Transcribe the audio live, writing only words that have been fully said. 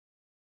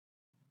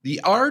The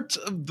art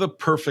of the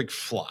perfect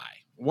fly.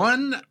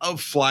 One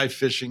of fly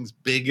fishing's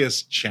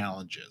biggest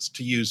challenges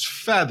to use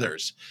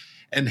feathers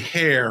and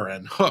hair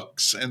and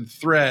hooks and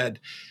thread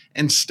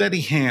and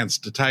steady hands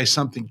to tie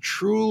something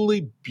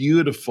truly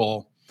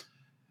beautiful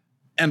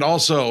and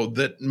also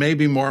that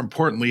maybe more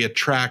importantly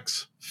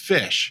attracts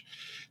fish.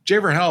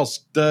 VerHelst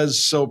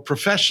does so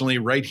professionally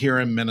right here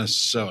in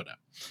Minnesota.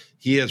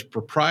 He is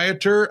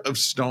proprietor of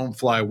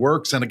Stonefly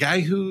Works and a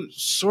guy who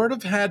sort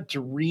of had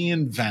to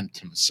reinvent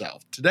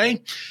himself.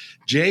 Today,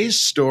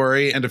 Jay's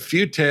story and a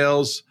few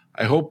tales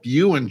I hope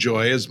you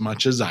enjoy as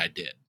much as I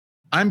did.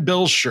 I'm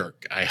Bill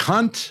Shirk. I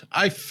hunt,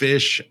 I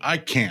fish, I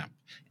camp,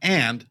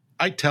 and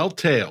I tell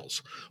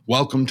tales.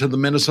 Welcome to the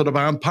Minnesota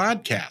Bound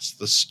Podcast,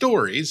 the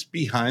stories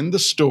behind the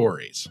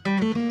stories.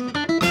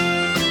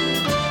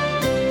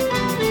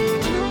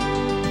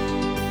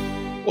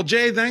 Well,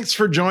 Jay, thanks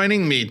for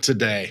joining me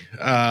today.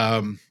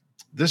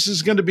 This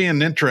is going to be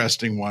an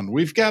interesting one.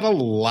 We've got a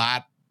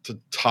lot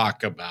to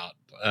talk about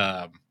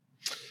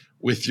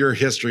with your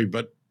history,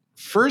 but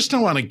first I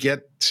want to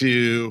get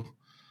to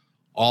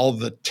all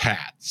the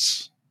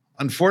tats.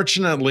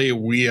 Unfortunately,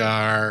 we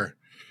are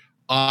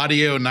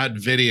audio, not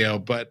video,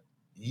 but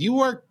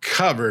you are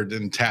covered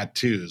in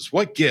tattoos.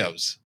 What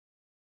gives?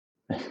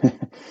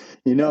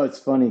 It's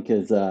funny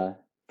because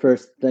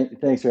first,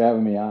 thanks for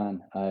having me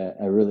on.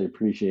 I really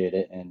appreciate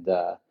it. And,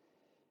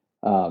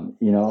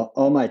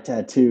 all my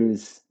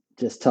tattoos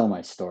just tell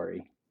my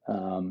story.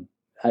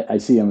 I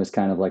see them as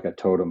kind of like a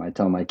totem. I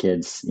tell my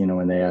kids,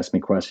 when they ask me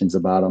questions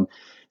about them,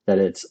 that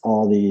it's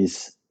all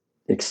these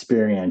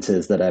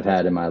experiences that I've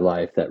had in my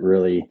life that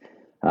really,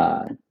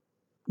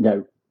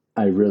 that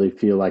I really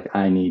feel like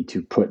I need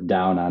to put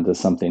down onto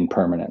something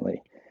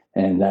permanently.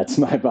 And that's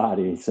my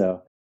body.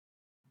 So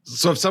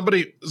if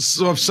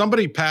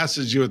somebody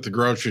passes you at the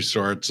grocery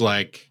store, it's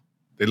like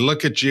they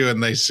look at you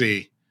and they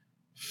see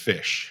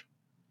fish.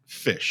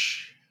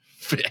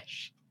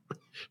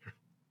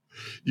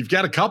 You've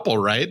got a couple,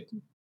 right?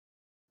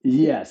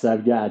 Yes,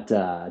 I've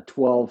got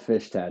 12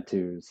 fish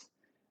tattoos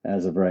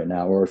as of right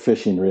now, or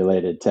fishing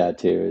related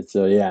tattoos.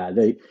 So yeah,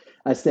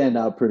 I stand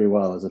out pretty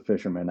well as a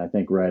fisherman, I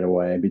think, right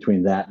away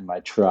between that and my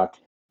truck.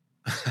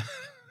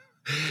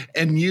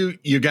 And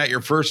you got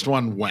your first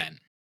one when?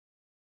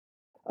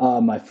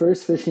 My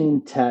first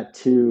fishing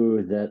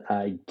tattoo that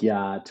I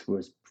got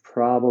was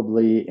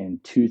probably in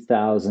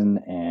 2000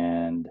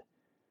 and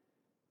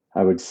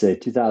I would say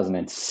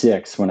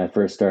 2006 when I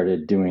first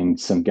started doing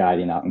some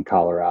guiding out in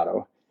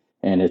Colorado.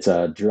 And it's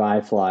a dry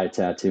fly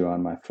tattoo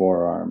on my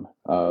forearm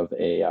of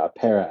a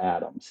para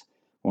Adams,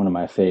 one of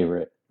my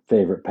favorite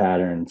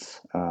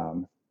patterns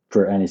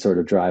for any sort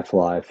of dry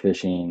fly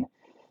fishing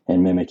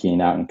and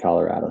mimicking out in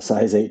Colorado.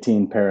 Size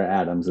 18 para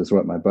Adams is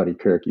what my buddy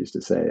Kirk used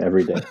to say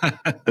every day.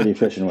 What are you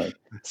fishing with?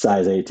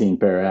 Size 18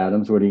 para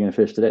Adams. What are you going to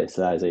fish today?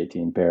 Size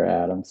 18 para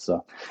Adams.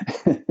 So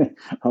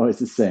always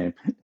the same.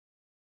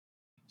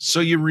 So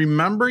you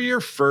remember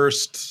your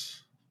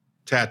first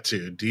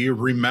tattoo? Do you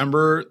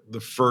remember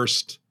the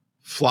first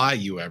fly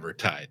you ever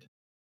tied?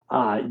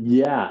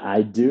 Yeah,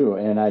 I do.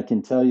 And I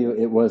can tell you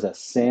it was a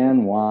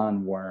San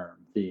Juan worm,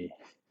 the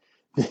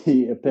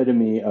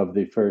epitome of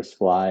the first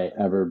fly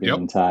ever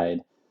being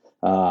tied.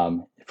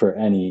 For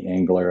any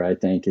angler, I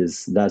think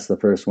that's the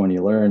first one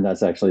you learn.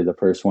 That's actually the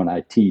first one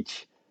I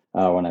teach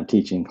when I'm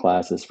teaching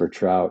classes for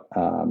trout,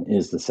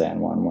 is the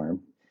San Juan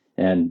worm.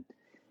 And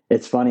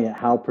it's funny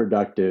how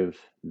productive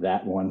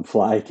that one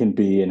fly can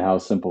be and how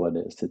simple it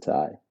is to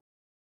tie.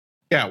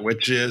 Yeah,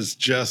 which is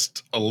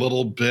just a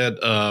little bit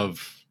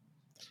of,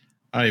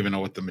 I don't even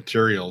know what the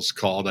material is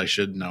called. I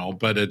should know,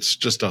 but it's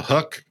just a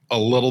hook, a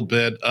little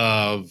bit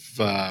of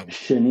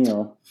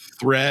chenille,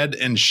 thread,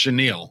 and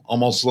chenille,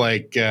 almost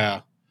like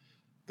the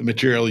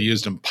material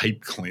used in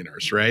pipe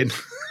cleaners, right?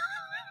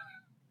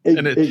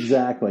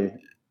 Exactly.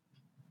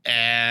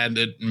 And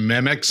it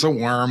mimics a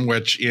worm,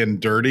 which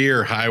in dirty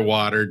or high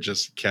water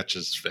just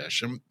catches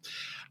fish. And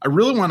I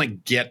really want to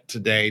get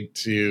today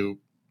to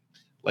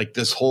like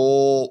this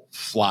whole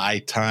fly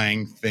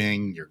tying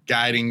thing, your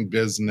guiding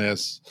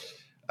business,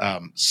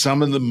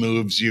 some of the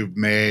moves you've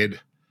made.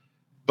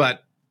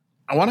 But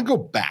I want to go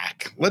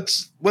back.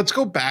 Let's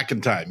go back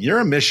in time.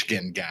 You're a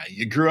Michigan guy.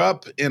 You grew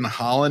up in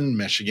Holland,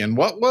 Michigan.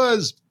 What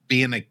was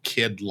being a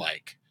kid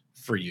like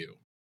for you?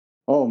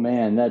 Oh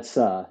man, that's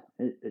I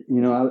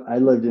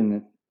lived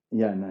in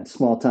a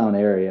small town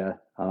area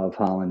of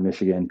Holland,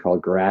 Michigan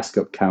called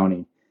Grascop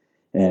County.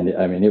 And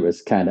I mean, it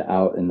was kind of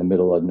out in the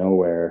middle of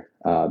nowhere.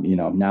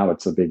 Now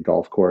it's a big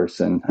golf course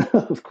and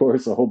of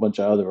course a whole bunch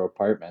of other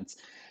apartments.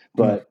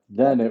 But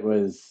then it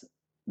was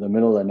the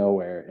middle of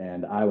nowhere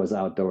and I was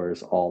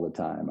outdoors all the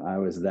time. I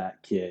was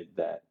that kid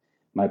that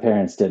my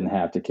parents didn't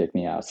have to kick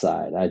me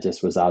outside. I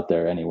just was out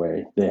there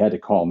anyway. They had to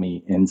call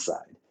me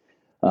inside.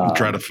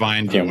 Try to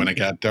find you when it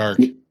got dark.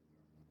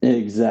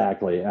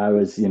 Exactly. I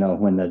was,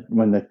 when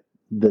the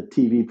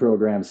TV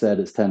program said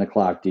it's 10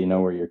 o'clock, do you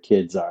know where your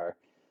kids are?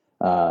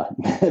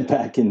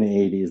 Back in the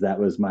 80s, that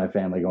was my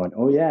family going,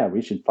 oh yeah,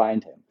 we should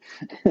find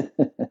him.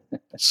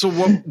 So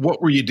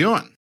what were you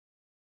doing?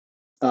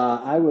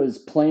 I was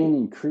playing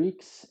in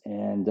creeks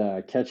and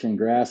catching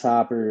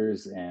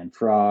grasshoppers and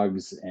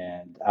frogs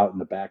and out in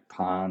the back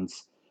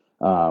ponds.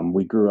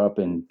 We grew up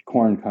in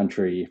corn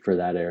country for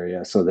that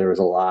area, so there was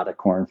a lot of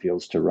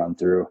cornfields to run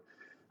through.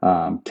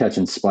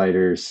 Catching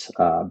spiders,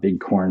 big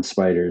corn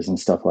spiders and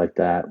stuff like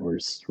that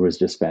was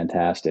just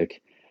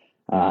fantastic.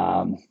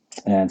 Um,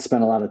 and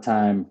spent a lot of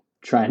time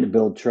trying to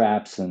build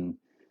traps and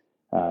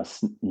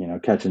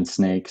catching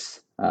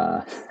snakes.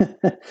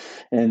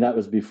 And that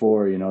was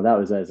before, that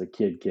was as a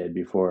kid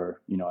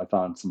before, I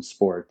found some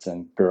sports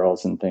and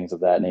girls and things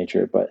of that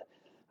nature. But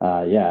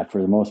yeah,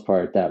 for the most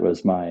part, that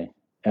was my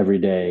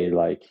everyday,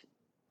 like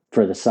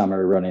for the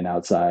summer, running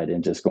outside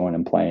and just going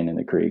and playing in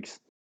the creeks.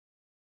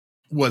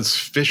 Was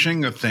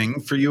fishing a thing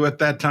for you at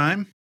that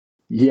time?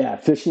 Yeah,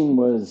 fishing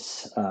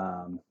was,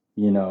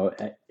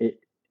 it,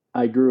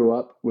 I grew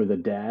up with a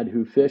dad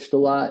who fished a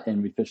lot,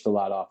 and we fished a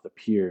lot off the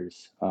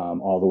piers,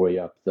 all the way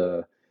up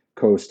the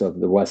coast of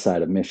the west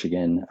side of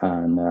Michigan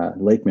on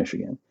Lake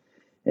Michigan.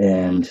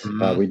 And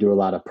Hmm. we do a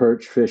lot of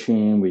perch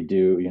fishing. We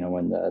do,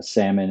 when the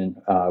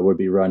salmon would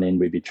be running,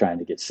 we'd be trying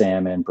to get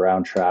salmon,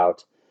 brown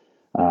trout,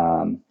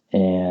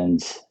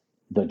 and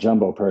the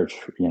jumbo perch,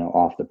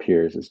 off the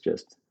piers is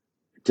just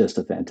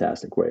a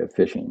fantastic way of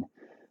fishing.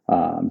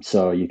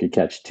 So you could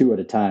catch two at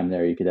a time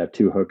there. You could have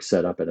two hooks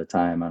set up at a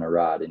time on a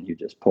rod, and you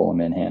just pull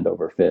them in hand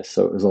over fist.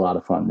 So it was a lot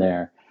of fun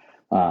there.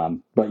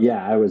 But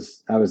yeah, I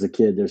was a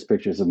kid. There's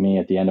pictures of me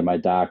at the end of my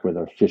dock with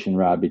a fishing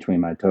rod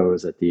between my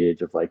toes at the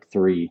age of like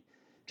 3,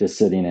 just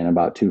sitting in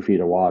about 2 feet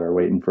of water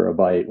waiting for a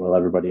bite while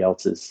everybody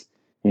else is,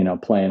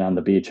 playing on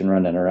the beach and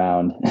running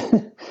around.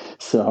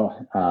 So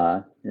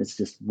it's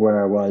just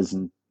where I was,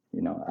 and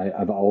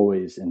I've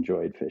always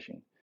enjoyed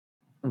fishing.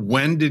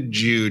 When did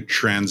you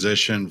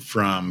transition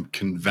from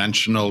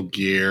conventional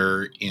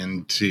gear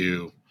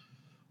into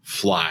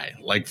fly?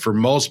 Like for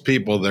most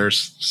people,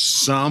 there's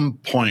some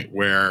point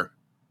where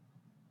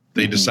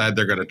they Mhm. decide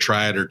they're going to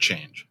try it or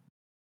change.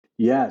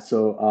 Yeah,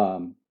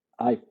 so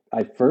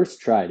I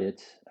first tried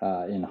it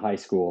in high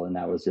school, and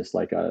that was just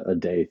like a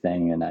day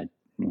thing, and I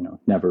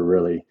never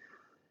really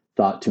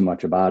thought too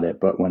much about it.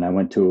 But when I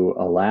went to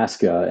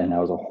Alaska and I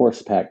was a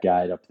horseback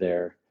guide up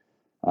there,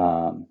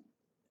 um,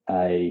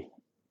 I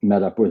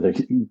met up with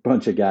a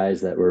bunch of guys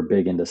that were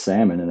big into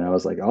salmon, and I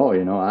was like, oh,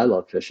 I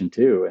love fishing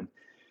too, and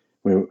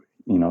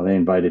they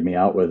invited me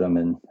out with them,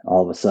 and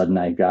all of a sudden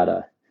I got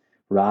a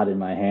rod in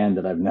my hand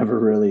that I've never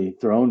really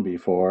thrown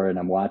before, and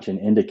I'm watching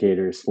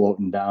indicators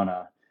floating down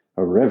a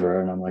river,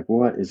 and I'm like,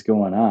 what is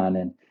going on?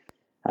 And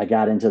I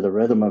got into the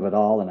rhythm of it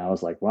all, and I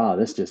was like, wow,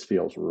 this just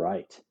feels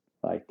right.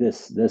 Like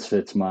this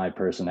fits my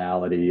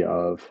personality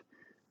of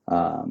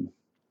um,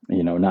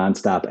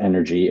 nonstop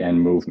energy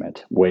and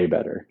movement way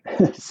better.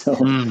 So,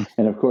 Hmm.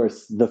 and of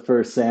course, the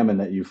first salmon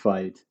that you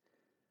fight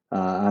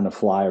on a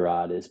fly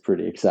rod is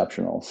pretty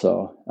exceptional.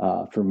 So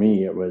for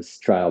me, it was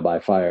trial by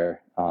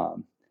fire.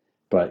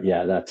 But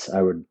yeah,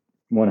 I would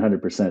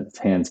 100%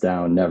 hands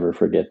down never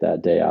forget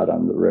that day out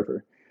on the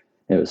river.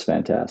 It was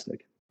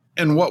fantastic.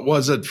 And what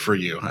was it for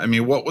you? I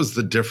mean, what was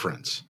the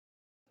difference?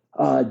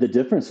 The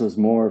difference was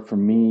more for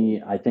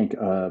me, I think,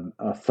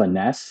 a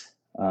finesse,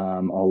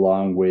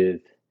 along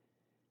with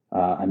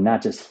I'm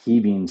not just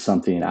heaving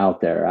something out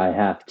there. I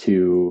have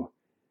to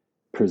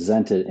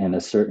present it in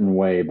a certain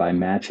way by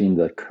matching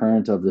the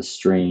current of the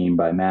stream,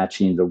 by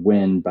matching the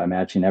wind, by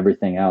matching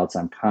everything else.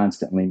 I'm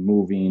constantly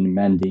moving,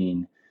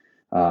 mending,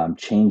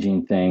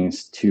 changing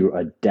things to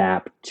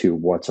adapt to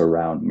what's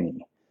around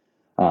me.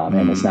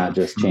 And it's not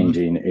just Mhm.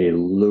 changing a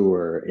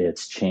lure,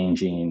 it's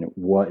changing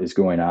what is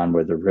going on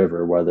with the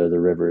river, whether the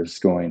river is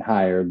going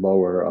higher,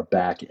 lower, a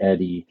back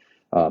eddy,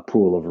 a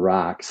pool of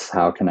rocks.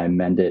 How can I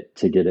mend it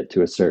to get it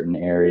to a certain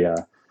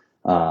area?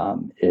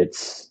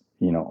 It's,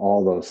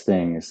 all those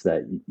things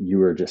that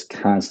you are just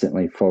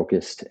constantly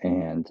focused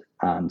and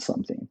on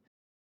something.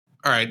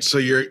 All right, so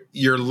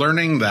you're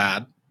learning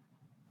that.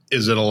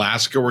 Is it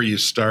Alaska where you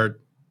start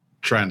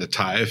trying to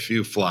tie a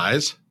few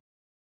flies?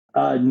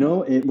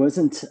 No, it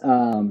wasn't.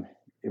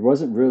 It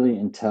wasn't really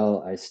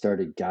until I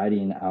started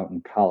guiding out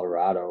in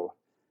Colorado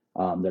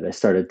that I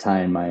started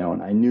tying my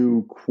own. I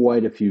knew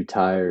quite a few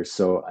tires,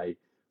 so I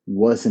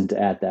wasn't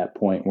at that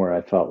point where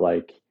I felt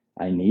like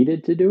I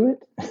needed to do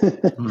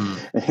it. Hmm.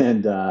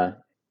 And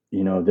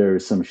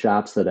there's some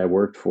shops that I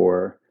worked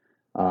for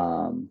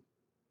um,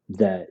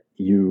 that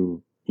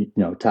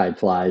tied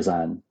flies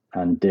on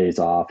days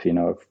off.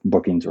 If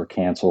bookings were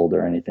canceled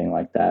or anything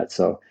like that.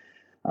 So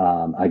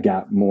I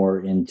got more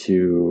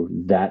into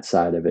that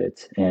side of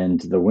it, and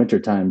the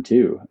wintertime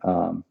too.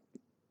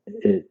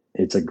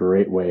 It's a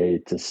great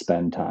way to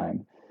spend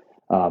time.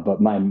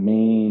 But my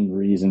main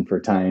reason for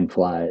tying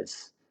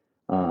flies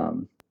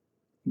um,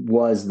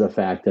 was the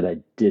fact that I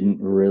didn't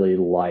really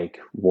like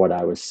what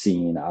I was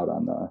seeing out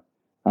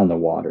on the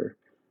water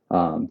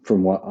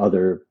from what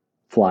other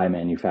fly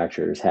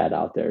manufacturers had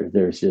out there.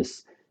 There's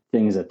just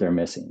things that they're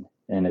missing,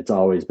 and it's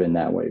always been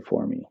that way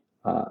for me.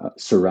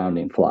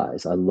 Surrounding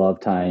flies, I love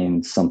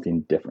tying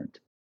something different.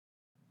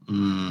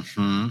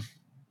 Hmm.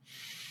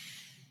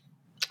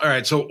 All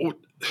right, so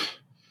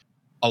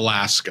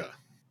Alaska.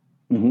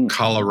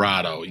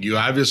 Colorado, you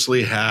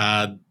obviously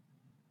had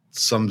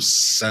some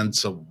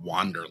sense of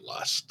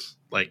wanderlust,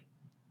 like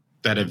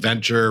that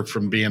adventure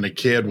from being a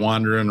kid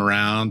wandering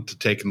around to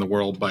taking the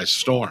world by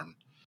storm.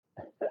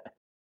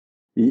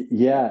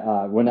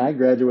 Yeah, when I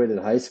graduated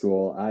high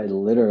school, I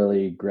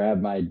literally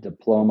grabbed my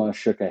diploma,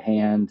 shook a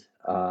hand,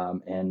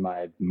 and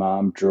my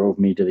mom drove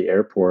me to the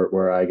airport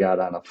where I got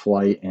on a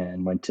flight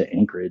and went to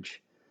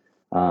Anchorage,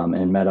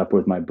 and met up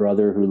with my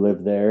brother who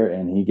lived there,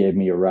 and he gave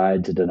me a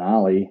ride to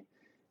Denali,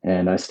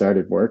 and I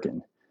started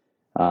working.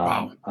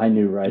 Wow. I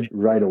knew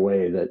right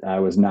away that I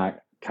was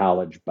not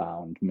college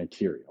bound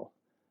material.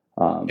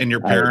 And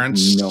your I had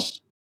no.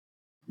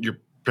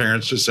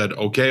 parents just said,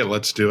 okay,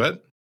 let's do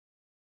it.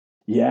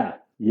 Yeah.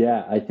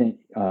 I think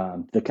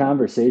the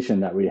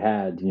conversation that we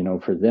had,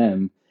 for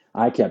them,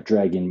 I kept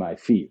dragging my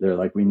feet. They're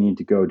like, we need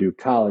to go do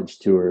college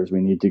tours.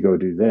 We need to go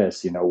do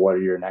this. What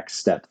are your next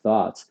step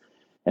thoughts?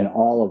 And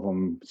all of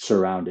them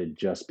surrounded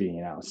just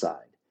being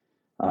outside.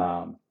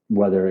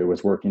 Whether it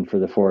was working for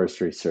the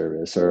Forestry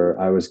Service or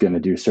I was going to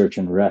do search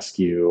and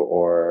rescue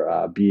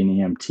or be an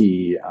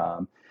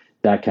EMT,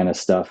 that kind of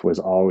stuff was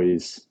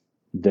always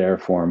there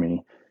for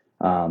me.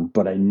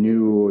 But I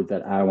knew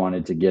that I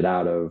wanted to get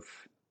out of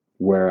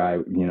where I,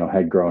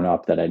 had grown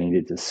up, that I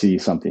needed to see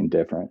something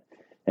different.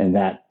 And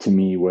that to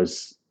me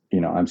was,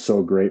 I'm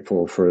so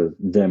grateful for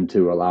them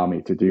to allow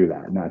me to do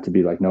that, not to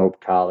be like,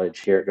 nope, college,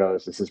 here it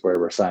goes. This is where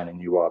we're signing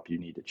you up. You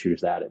need to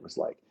choose that. It was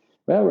like,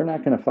 well, we're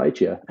not going to fight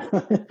you.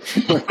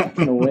 We're not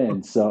going to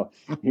win. So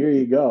here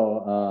you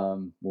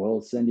go.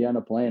 We'll send you on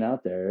a plane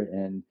out there.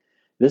 And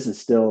this is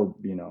still,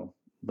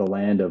 the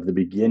land of the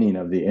beginning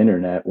of the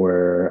internet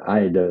where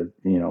I had to,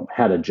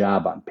 had a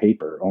job on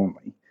paper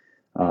only.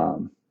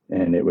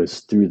 And it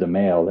was through the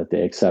mail that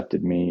they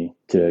accepted me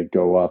to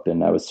go up.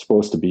 And I was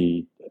supposed to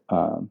be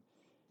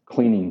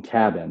cleaning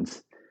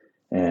cabins.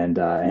 And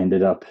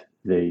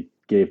they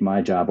gave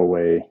my job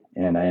away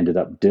and I ended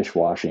up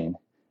dishwashing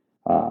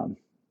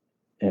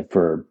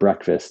for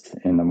breakfast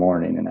in the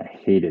morning, and I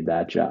hated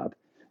that job.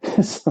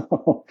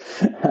 So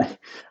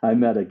I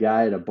met a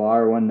guy at a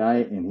bar one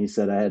night, and he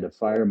said I had to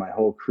fire my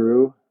whole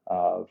crew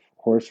of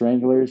horse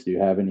wranglers. Do you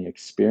have any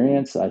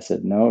experience? I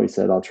said no. He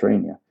said, I'll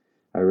train you.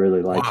 I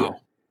really like you.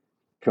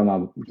 Come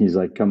on. He's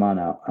like, come on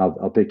out.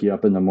 I'll pick you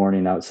up in the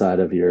morning outside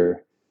of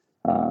your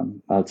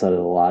outside of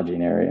the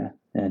lodging area,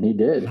 and he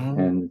did,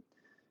 and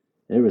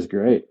it was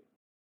great.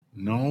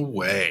 No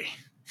way.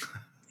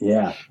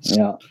 Yeah.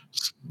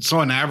 So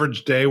an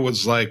average day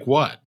was like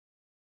what?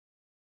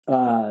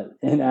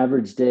 An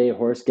average day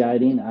horse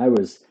guiding.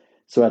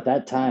 So at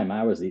that time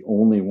I was the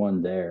only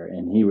one there,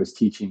 and he was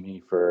teaching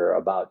me for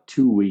about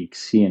 2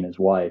 weeks, he and his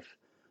wife,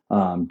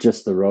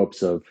 just the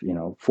ropes of,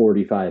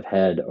 45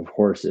 head of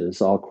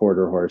horses, all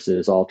quarter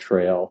horses, all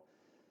trail,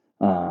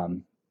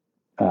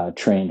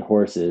 trained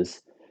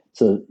horses.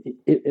 So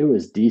it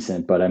was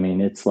decent, but I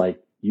mean, it's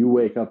like you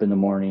wake up in the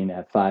morning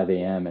at 5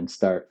 a.m. and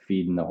start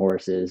feeding the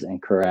horses and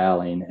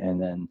corralling,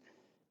 and then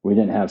we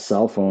didn't have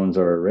cell phones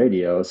or a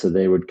radio, so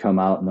they would come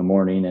out in the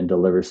morning and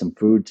deliver some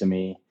food to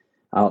me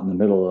out in the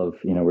middle of,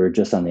 we were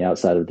just on the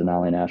outside of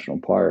Denali National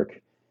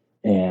Park,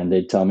 and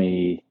they'd tell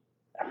me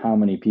how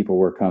many people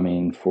were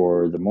coming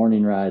for the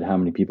morning ride, how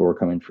many people were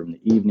coming from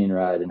the evening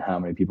ride, and how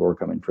many people were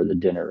coming for the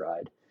dinner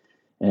ride.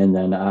 And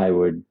then I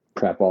would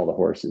prep all the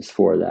horses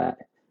for that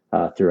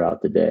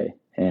throughout the day.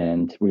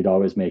 And we'd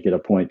always make it a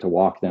point to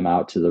walk them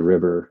out to the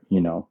river,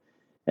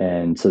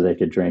 and so they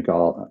could drink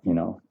all,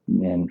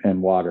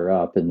 and water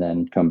up and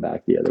then come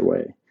back the other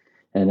way.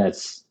 And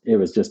it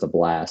was just a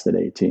blast at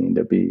 18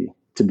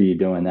 to be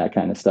doing that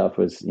kind of stuff.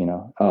 Was,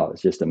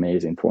 it's just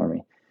amazing for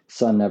me.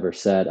 Sun never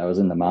set. I was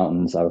in the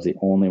mountains. I was the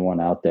only one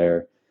out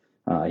there.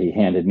 He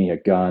handed me a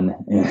gun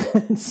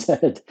and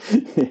said,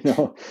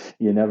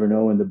 you never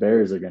know when the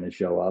bears are going to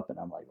show up. And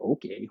I'm like,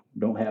 okay,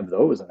 don't have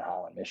those in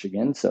Holland,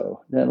 Michigan.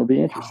 So that'll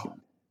be interesting. Wow.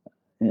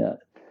 Yeah.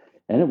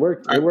 And it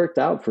worked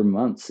out for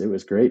months. It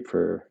was great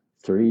for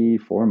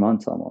 3-4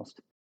 months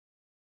almost.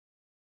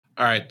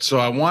 All right. So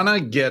I want to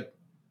get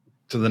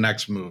to the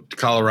next move to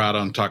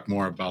Colorado and talk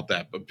more about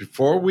that. But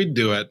before we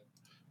do it,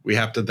 we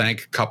have to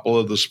thank a couple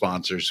of the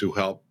sponsors who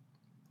help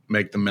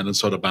make the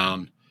Minnesota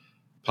Bound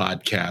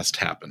podcast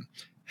happen.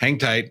 Hang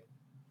tight.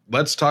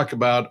 Let's talk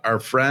about our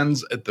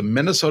friends at the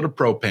Minnesota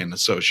Propane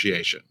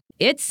Association.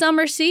 It's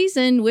summer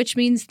season, which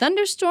means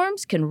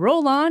thunderstorms can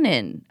roll on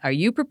in. Are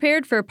you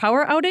prepared for a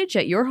power outage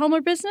at your home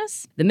or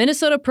business? The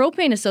Minnesota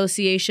Propane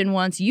Association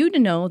wants you to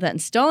know that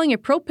installing a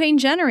propane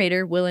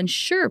generator will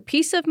ensure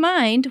peace of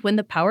mind when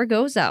the power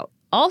goes out.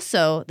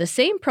 Also, the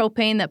same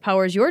propane that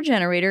powers your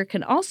generator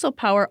can also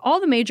power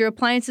all the major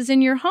appliances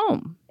in your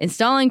home.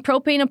 Installing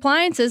propane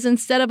appliances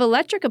instead of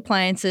electric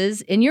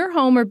appliances in your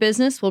home or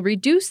business will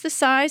reduce the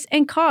size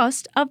and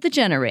cost of the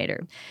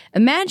generator.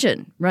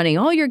 Imagine running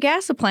all your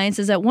gas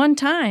appliances at one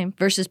time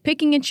versus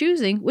picking and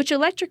choosing which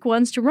electric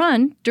ones to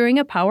run during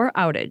a power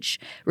outage.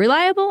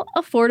 Reliable,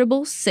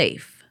 affordable,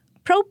 safe.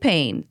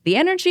 Propane, the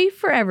energy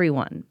for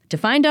everyone. To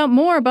find out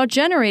more about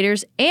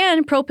generators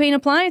and propane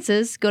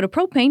appliances, go to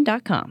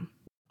propane.com.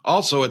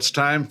 Also, it's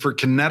time for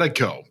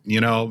Kinetico.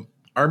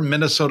 our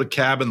Minnesota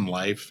cabin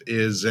life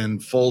is in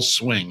full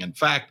swing. In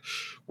fact,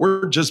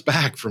 we're just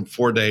back from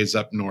 4 days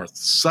up north.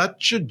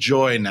 Such a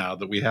joy now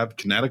that we have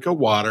Connecticut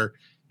water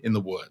in the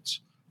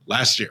woods.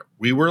 Last year,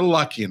 we were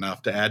lucky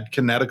enough to add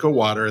Connecticut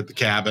water at the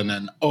cabin,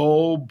 and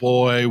oh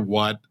boy,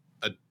 what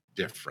a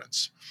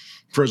difference.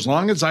 For as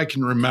long as I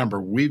can remember,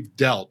 we've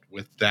dealt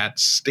with that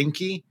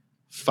stinky,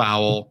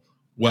 foul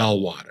well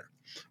water.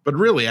 But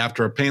really,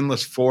 after a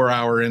painless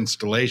 4-hour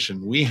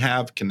installation, we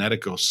have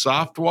Connecticut's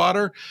soft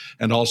water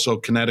and also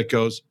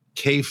Connecticut's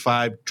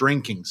K5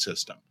 drinking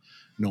system.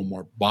 No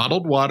more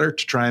bottled water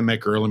to try and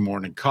make early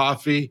morning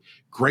coffee.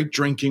 Great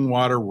drinking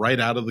water right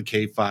out of the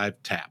K5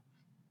 tap.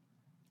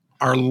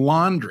 Our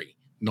laundry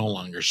no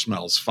longer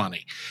smells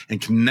funny,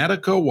 and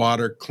Connecticut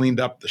water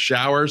cleaned up the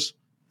showers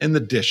and the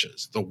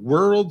dishes. The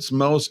world's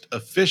most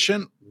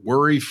efficient,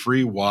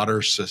 worry-free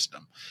water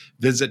system.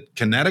 Visit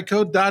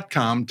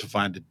Connecticut.com to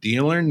find a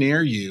dealer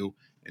near you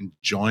and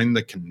join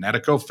the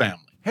Connecticut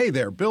family. Hey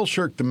there, Bill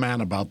Shirk, the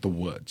man about the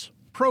woods.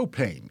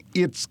 Propane.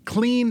 It's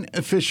clean,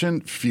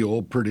 efficient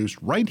fuel produced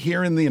right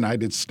here in the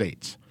United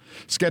States.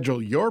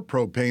 Schedule your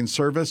propane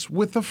service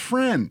with a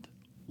friend.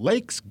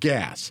 Lakes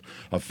Gas,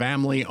 a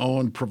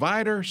family-owned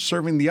provider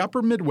serving the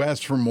upper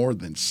Midwest for more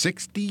than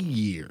 60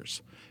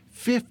 years.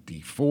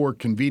 54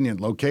 convenient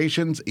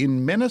locations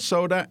in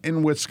Minnesota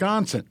and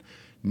Wisconsin,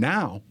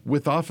 now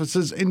with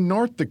offices in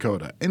North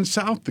Dakota and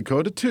South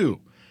Dakota, too.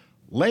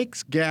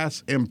 Lakes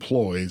Gas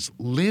employees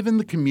live in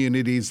the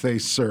communities they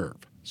serve,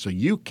 so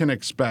you can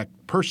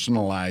expect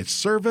personalized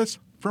service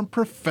from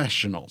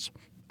professionals.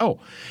 Oh,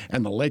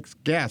 and the Lakes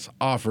Gas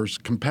offers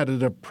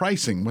competitive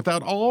pricing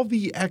without all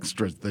the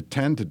extras that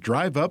tend to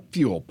drive up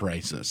fuel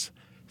prices.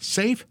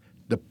 Safe,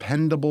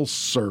 dependable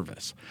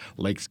service.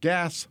 Lakes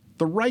Gas,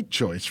 the right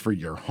choice for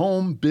your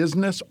home,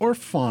 business, or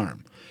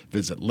farm.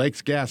 Visit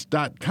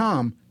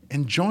lakesgas.com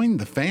and join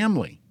the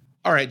family.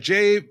 All right,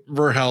 Jay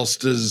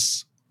VerHelst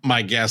is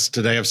my guest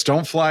today of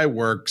Stonefly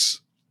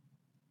Works.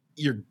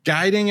 You're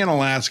guiding in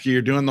Alaska,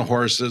 you're doing the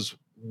horses.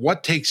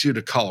 What takes you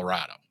to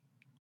Colorado?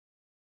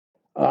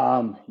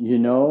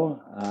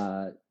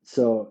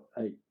 So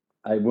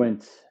I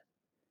went,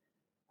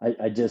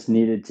 I just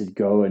needed to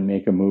go and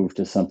make a move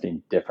to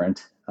something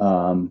different.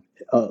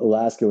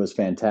 Alaska was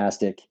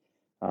fantastic.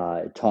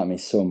 It taught me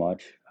so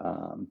much.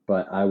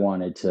 But I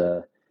wanted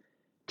to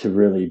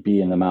really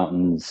be in the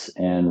mountains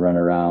and run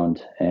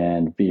around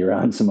and be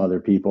around some other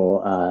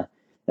people,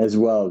 as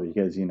well,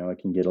 because, it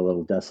can get a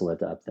little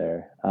desolate up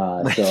there.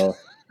 Right. So,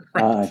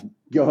 Right.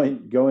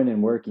 going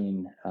and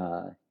working,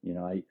 I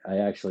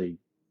actually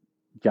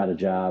got a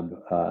job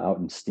out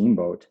in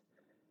Steamboat,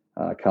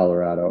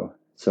 Colorado.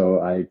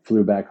 So I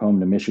flew back home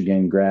to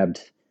Michigan,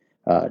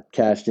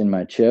 cashed in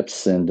my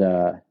chips, and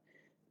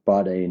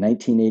bought a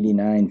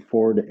 1989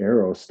 Ford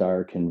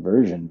Aerostar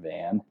conversion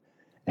van.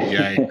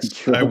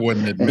 Yikes. I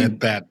wouldn't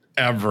admit that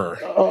ever.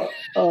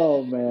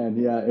 Oh man,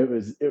 yeah, it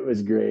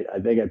was great. I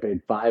think I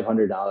paid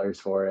 $500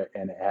 for it,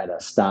 and it had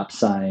a stop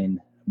sign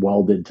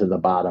welded to the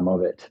bottom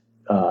of it,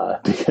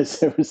 because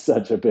there was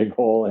such a big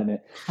hole in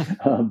it.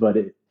 But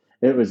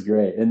it was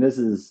great. And this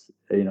is,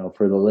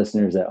 for the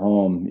listeners at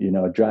home,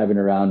 driving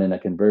around in a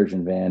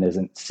conversion van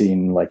isn't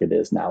seen like it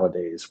is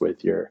nowadays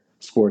with your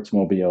sports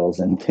mobiles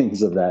and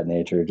things of that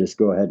nature. Just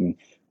go ahead and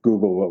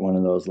Google what one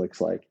of those looks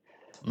like.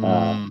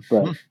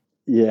 But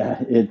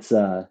yeah,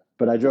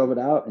 but I drove it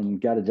out and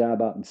got a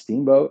job out in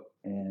Steamboat.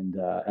 And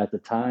at the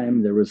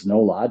time, there was no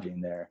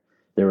lodging there.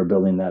 They were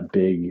building that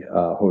big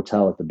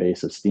hotel at the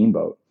base of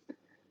Steamboat.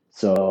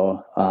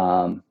 So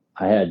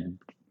I had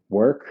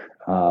work,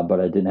 but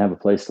I didn't have a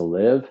place to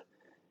live.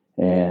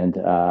 And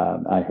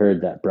I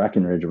heard that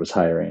Breckenridge was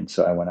hiring.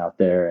 So I went out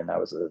there, and I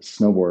was a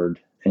snowboard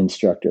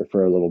instructor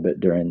for a little bit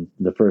during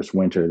the first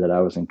winter that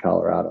I was in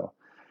Colorado.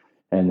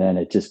 And then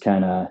it just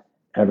kind of,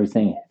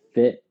 everything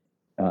fit,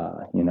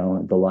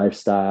 the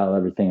lifestyle,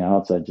 everything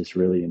else. I just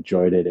really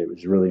enjoyed it. It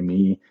was really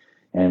me.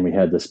 And we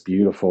had this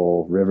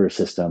beautiful river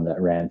system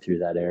that ran through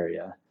that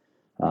area,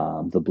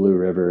 the Blue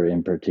River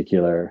in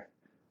particular.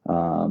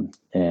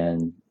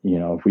 And,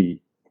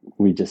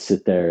 we just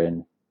sit there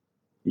and,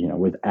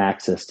 with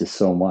access to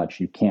so much,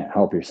 you can't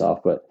help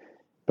yourself but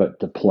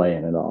to play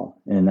in it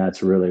all. And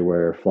that's really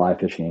where fly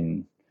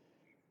fishing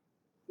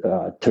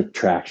took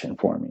traction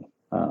for me.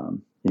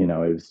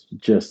 It was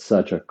just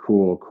such a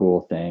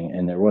cool thing.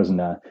 And there wasn't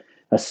a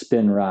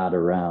spin rod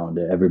around.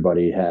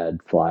 Everybody had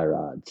fly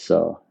rods.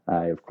 So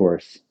I, of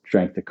course,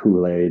 drank the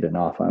Kool-Aid and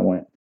off I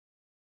went.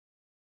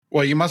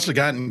 Well, you must have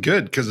gotten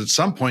good, because at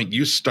some point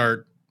you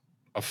start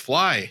a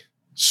fly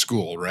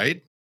school,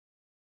 right?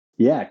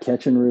 Yeah,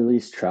 catch and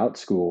release trout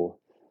school.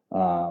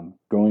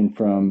 Going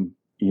from,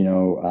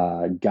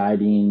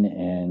 guiding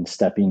and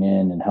stepping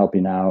in and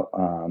helping out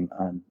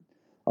on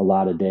a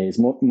lot of days.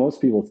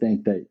 Most people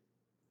think that,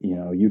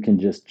 you can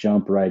just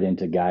jump right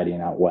into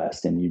guiding out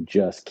west, and you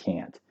just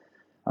can't.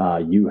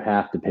 You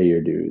have to pay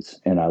your dues,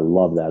 and I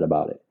love that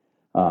about it.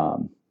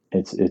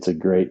 It's a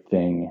great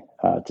thing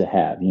to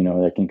have.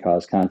 That can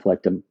cause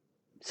conflict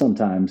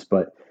sometimes,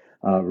 but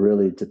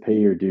really to pay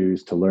your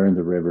dues, to learn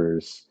the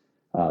rivers,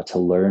 to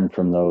learn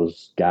from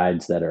those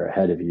guides that are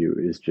ahead of you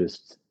is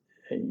just,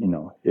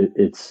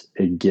 it's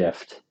a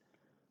gift,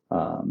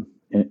 all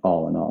in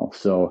all.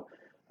 So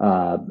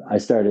I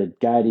started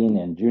guiding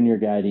and junior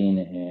guiding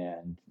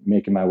and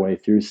making my way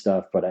through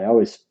stuff, but I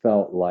always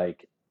felt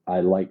like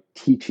I liked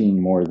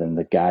teaching more than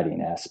the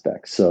guiding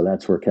aspect. So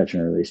that's where Catch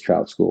and Release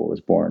Trout School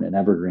was born in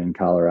Evergreen,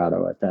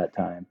 Colorado at that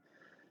time.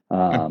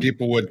 And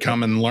people would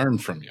come and learn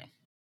from you.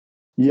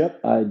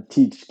 Yep, I'd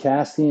teach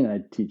casting,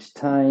 I'd teach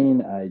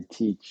tying, I'd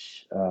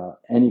teach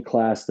any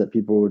class that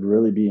people would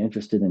really be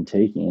interested in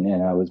taking,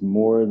 and I was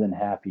more than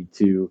happy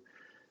to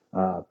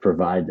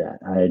provide that.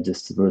 I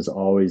just was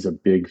always a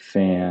big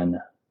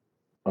fan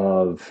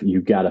of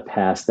you got to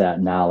pass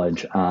that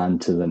knowledge on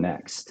to the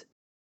next.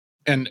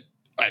 And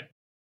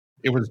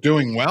it was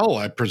doing well,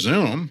 I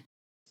presume.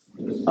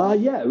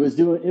 Yeah, it was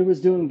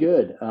doing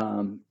good.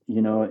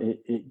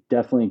 It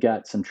definitely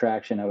got some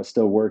traction. I was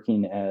still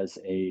working as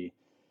a,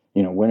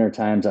 winter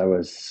times I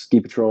was ski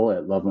patrol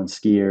at Loveland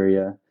Ski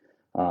Area.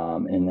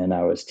 And then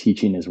I was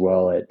teaching as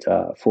well at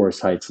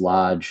Forest Heights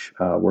Lodge,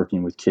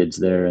 working with kids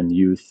there and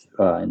youth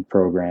in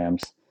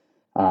programs.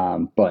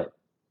 But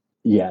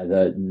yeah,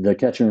 the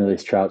Catch and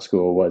Release Trout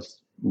School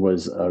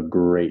was a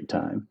great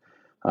time.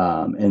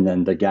 And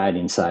then the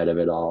guiding side of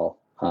it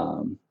all,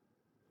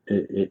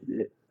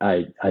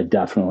 I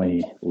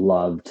definitely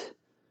loved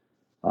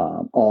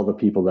all the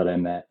people that I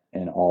met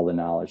and all the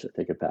knowledge that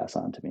they could pass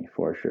on to me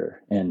for sure.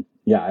 And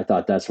yeah, I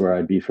thought that's where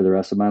I'd be for the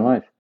rest of my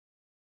life.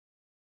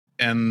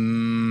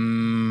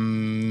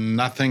 And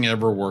nothing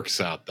ever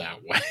works out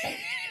that way.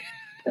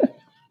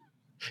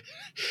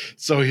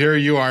 So here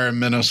you are in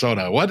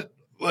Minnesota. What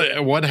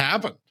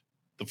happened?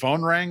 The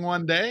phone rang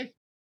one day?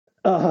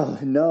 Oh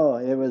no,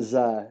 it was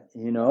I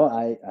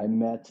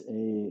met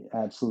a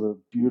absolute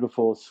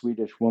beautiful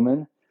Swedish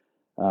woman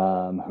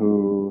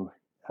who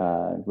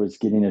was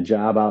getting a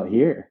job out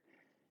here,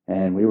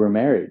 and we were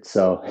married,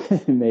 so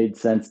it made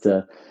sense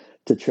to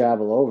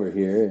travel over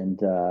here. And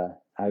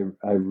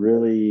I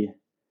really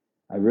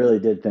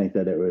did think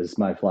that it was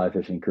my fly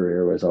fishing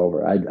career was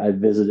over. I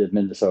visited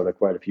Minnesota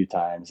quite a few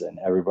times, and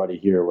everybody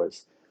here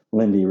was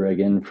Lindy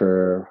rigging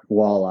for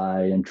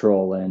walleye and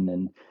trolling,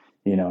 and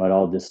it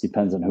all just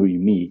depends on who you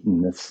meet.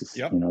 And this is,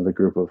 Yep. The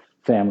group of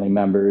family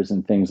members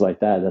and things like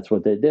that. That's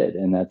what they did,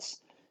 and that's,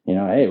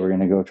 hey, we're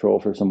going to go troll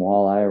for some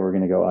walleye, or we're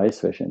going to go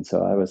ice fishing.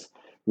 So I was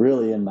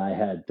really in my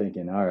head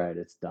thinking, all right,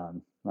 it's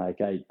done.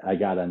 Like I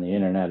got on the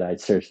internet, I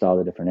searched all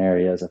the different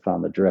areas, I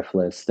found the drift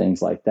list,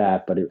 things like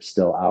that, but it was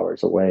still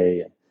hours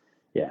away. And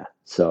yeah,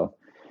 so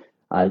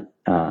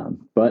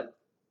but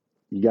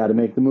you got to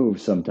make the move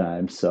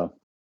sometimes.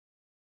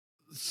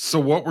 So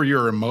what were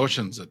your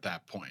emotions at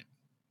that point?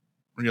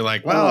 Were you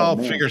like, well, I'll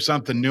figure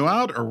something new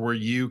out, or were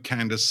you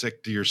kind of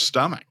sick to your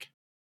stomach?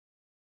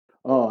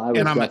 Oh, I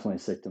was definitely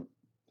sick to.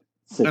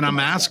 And I'm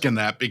asking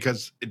that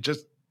because it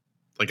just,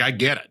 like, I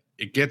get it.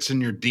 It gets in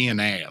your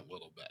DNA a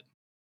little bit.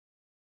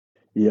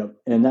 Yep.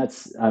 And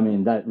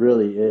that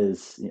really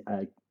is,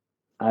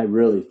 I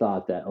really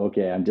thought that,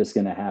 okay, I'm just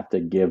going to have to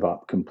give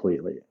up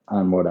completely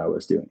on what I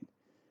was doing.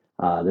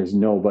 There's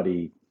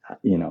nobody,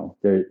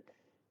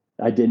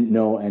 I didn't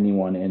know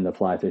anyone in the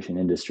fly fishing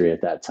industry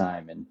at that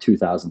time in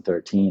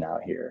 2013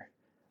 out here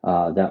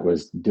that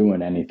was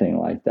doing anything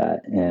like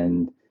that.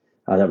 And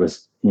that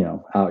was,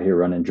 out here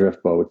running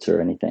drift boats or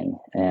anything.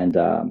 And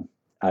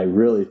I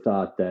really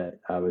thought that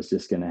I was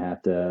just going to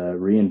have to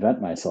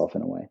reinvent myself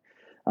in a way,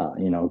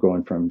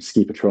 going from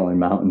ski patrolling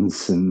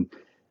mountains and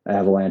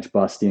avalanche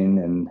busting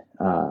and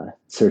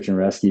search and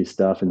rescue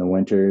stuff in the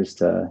winters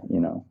to,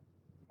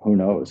 who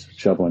knows,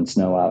 shoveling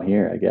snow out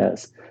here, I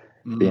guess.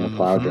 Being a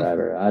plow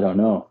driver, I don't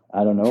know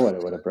what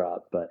it would have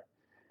brought, but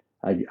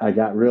I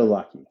got real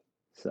lucky.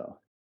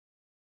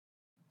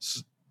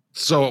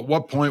 So at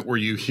what point were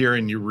you here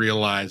and you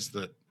realized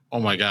that, oh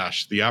my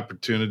gosh, the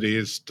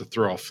opportunities to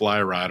throw a fly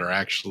rod are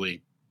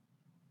actually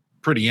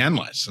pretty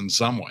endless in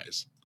some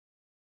ways?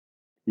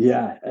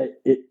 Yeah,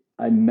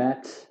 I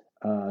met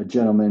a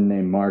gentleman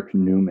named Mark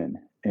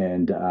Newman,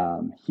 and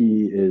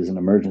he is an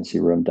emergency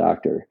room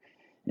doctor,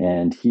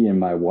 and he and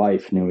my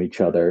wife knew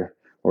each other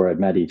or had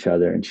met each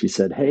other, and she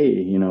said,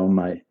 hey,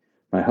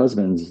 my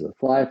husband's a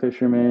fly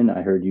fisherman.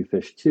 I heard you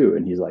fish too.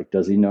 And he's like,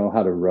 does he know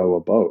how to row a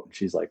boat? And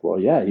she's like, well,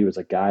 yeah, he was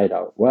a guide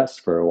out west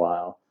for a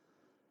while.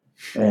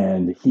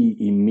 And he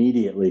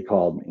immediately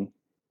called me,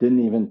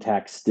 didn't even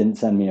text, didn't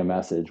send me a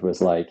message,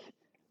 was like,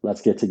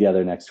 let's get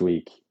together next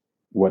week.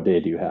 What day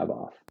do you have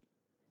off?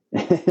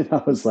 And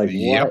I was like,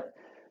 what?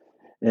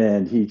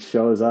 And he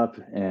shows up,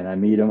 and I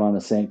meet him on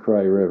the St.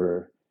 Croix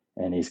River,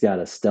 and he's got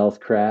a stealth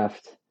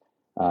craft,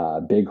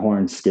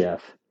 bighorn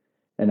skiff.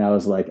 And I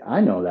was like,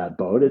 I know that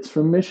boat. It's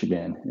from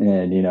Michigan.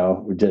 And,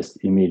 we just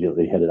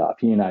immediately hit it off.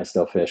 He and I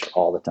still fish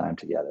all the time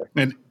together.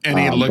 And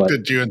he looked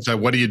at you and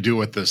said, what do you do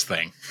with this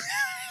thing?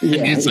 Yeah,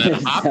 and you said,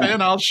 hop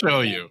in, I'll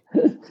show you.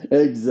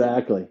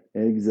 Exactly.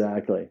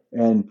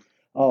 And,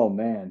 oh,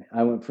 man,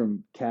 I went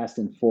from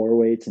casting 4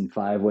 weights and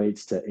 5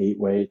 weights to 8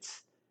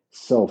 weights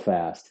so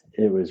fast.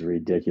 It was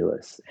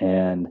ridiculous.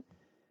 And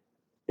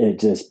it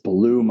just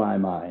blew my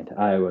mind.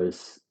 I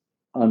was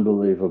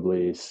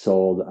unbelievably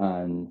sold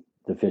on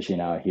the fishing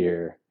out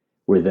here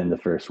within the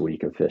first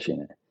week of fishing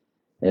it.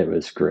 It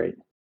was great.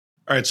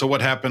 All right. So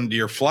what happened to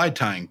your fly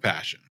tying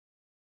passion?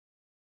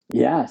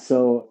 Yeah.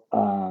 So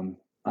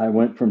I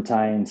went from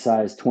tying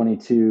size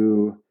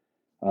 22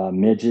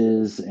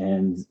 midges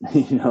and,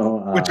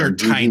 Which are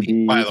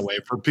tiny, by the GGBs. way,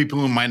 for people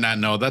who might not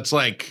know. That's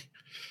like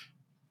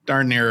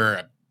darn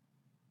near,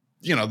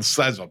 the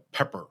size of a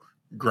pepper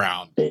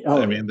ground.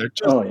 I mean, they're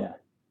just Yeah.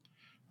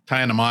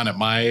 tying them on at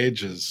my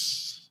age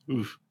is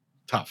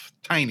tough,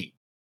 tiny.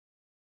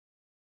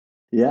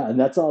 Yeah, and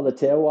that's all the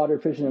tailwater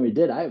fishing that we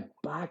did. I have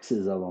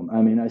boxes of them.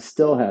 I mean, I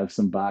still have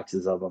some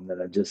boxes of them that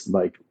are just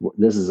like,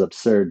 this is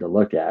absurd to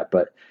look at.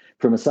 But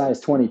from a size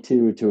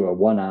 22 to a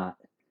 1/0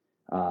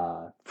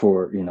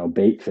 for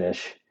bait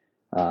fish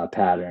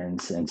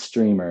patterns and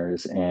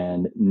streamers,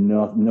 and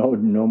no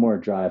more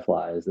dry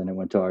flies. Then it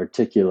went to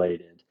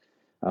articulated,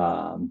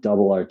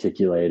 double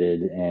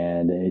articulated,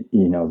 and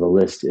the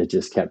list, it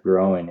just kept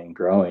growing and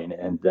growing.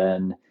 And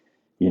then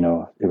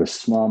it was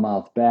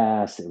smallmouth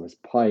bass, it was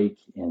pike,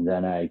 and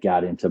then I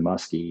got into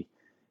muskie,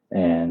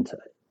 and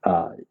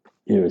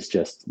it was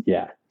just,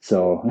 yeah.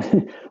 So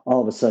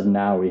all of a sudden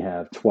now we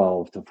have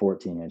 12 to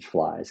 14-inch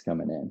flies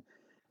coming in.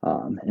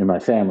 And my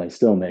family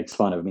still makes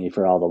fun of me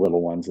for all the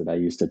little ones that I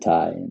used to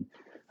tie. And,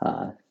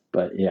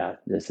 but yeah,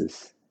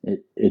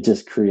 it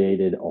just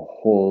created a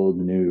whole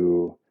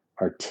new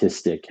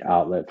artistic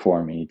outlet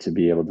for me to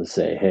be able to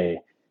say, hey,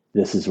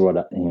 this is what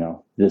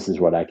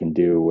I can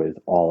do with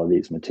all of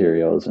these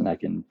materials, and I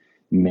can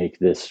make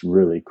this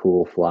really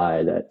cool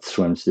fly that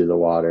swims through the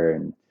water,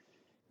 and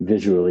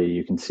visually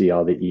you can see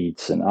all the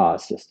eats, and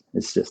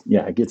it's just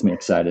yeah, it gets me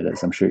excited,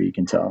 as I'm sure you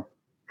can tell.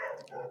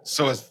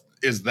 So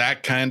is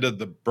that kind of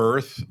the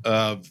birth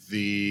of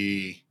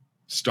the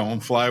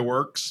Stonefly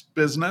Works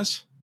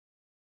business?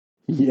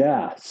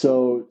 Yeah,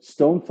 so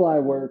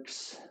Stonefly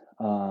Works,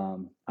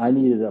 I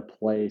needed a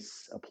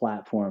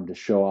platform to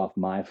show off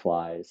my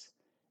flies,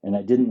 and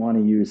I didn't want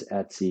to use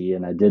Etsy,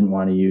 and I didn't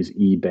want to use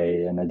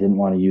eBay, and I didn't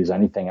want to use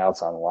anything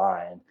else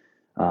online.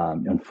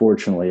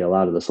 Unfortunately, a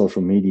lot of the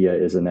social media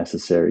is a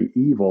necessary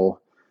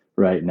evil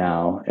right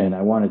now, and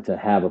I wanted to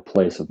have a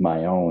place of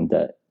my own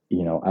that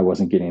I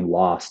wasn't getting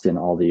lost in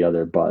all the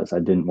other buzz. I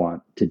didn't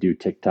want to do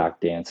TikTok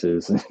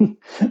dances and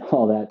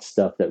all that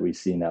stuff that we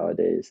see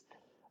nowadays.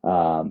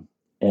 Um,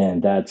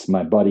 and that's,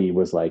 my buddy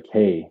was like,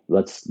 hey,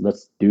 let's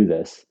do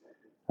this.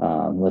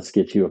 Let's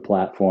get you a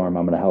platform.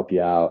 I'm going to help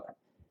you out.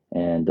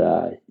 And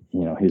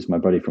he's my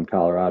buddy from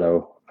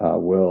Colorado,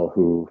 Will,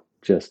 who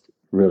just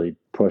really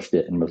pushed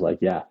it and was like,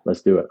 yeah,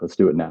 let's do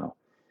it now.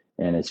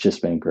 And it's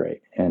just been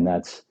great. And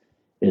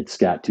it's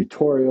got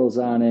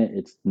tutorials on it.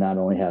 It's not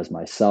only has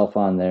myself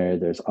on there,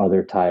 there's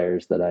other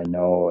tires that I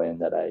know and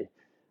that I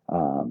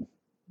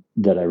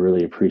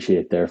really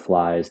appreciate their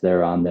flies.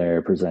 They're on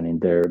there presenting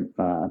their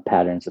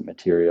patterns and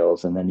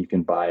materials, and then you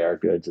can buy our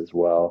goods as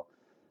well.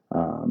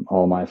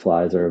 All my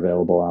flies are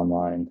available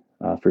online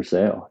for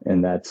sale,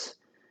 and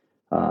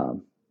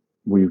um,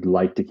 we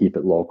like to keep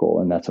it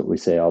local, and that's what we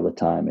say all the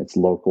time. It's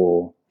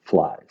local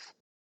flies.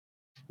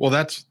 Well,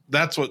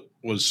 that's what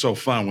was so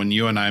fun. When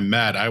you and I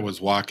met, I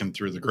was walking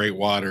through the Great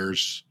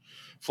Waters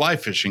Fly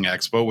Fishing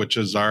Expo, which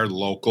is our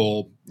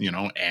local,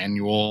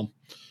 annual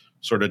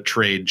sort of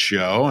trade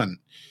show. And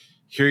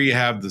here you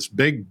have this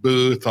big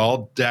booth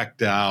all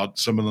decked out,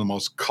 some of the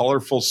most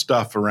colorful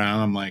stuff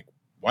around. I'm like,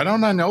 why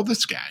don't I know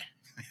this guy?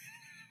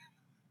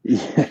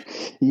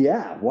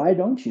 Yeah, why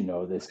don't you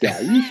know this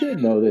guy? You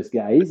should know this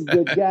guy. He's a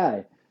good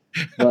guy.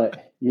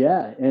 But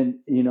yeah, and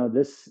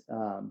this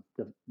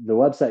the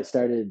website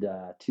started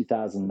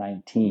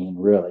 2019,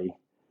 really,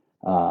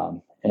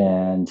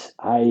 and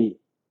I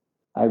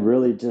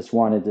really just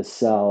wanted to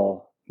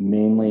sell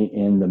mainly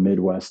in the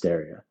Midwest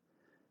area.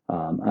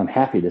 I'm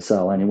happy to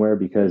sell anywhere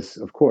because,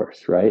 of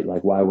course, right?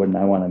 Like, why wouldn't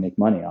I want to make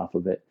money off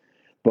of it?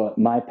 But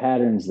my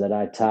patterns that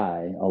I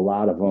tie, a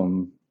lot of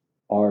them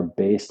are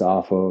based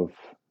off of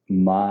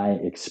my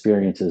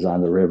experiences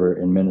on the river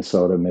in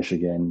Minnesota,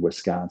 Michigan,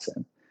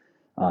 Wisconsin.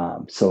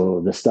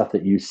 So the stuff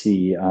that you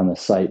see on the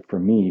site for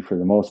me, for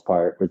the most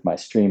part, with my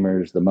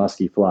streamers, the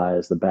musky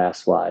flies, the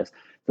bass flies,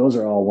 those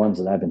are all ones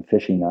that I've been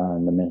fishing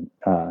on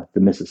the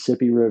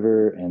Mississippi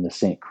River and the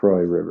St.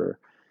 Croix River.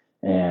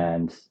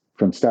 And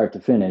from start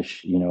to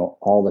finish,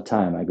 all the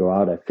time, I go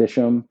out, I fish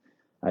them,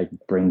 I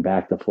bring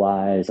back the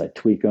flies, I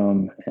tweak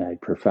them, and I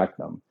perfect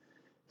them.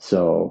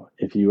 So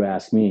if you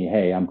ask me,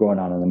 hey, I'm going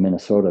out on the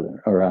Minnesota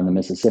or on the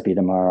Mississippi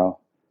tomorrow,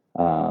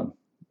 um,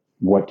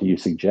 what do you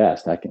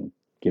suggest? I can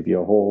give you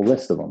a whole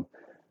list of them.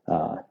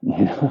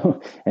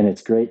 And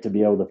it's great to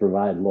be able to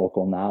provide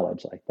local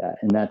knowledge like that.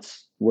 And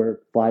that's where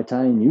fly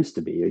tying used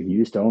to be. You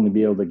used to only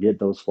be able to get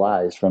those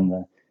flies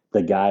from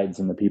the guides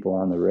and the people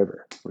on the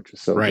river, which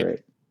is so great.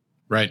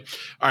 Right.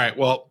 All right.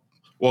 Well,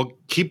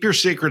 keep your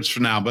secrets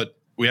for now, but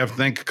we have to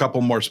thank a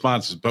couple more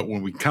sponsors. But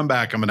when we come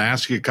back, I'm going to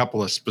ask you a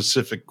couple of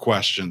specific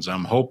questions.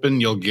 I'm hoping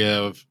you'll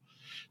give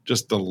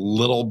just a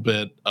little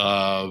bit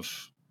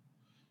of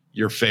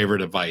your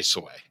favorite advice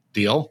away.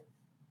 Deal?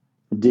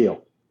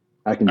 Deal.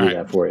 I can do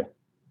that for you.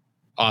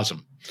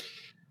 Awesome.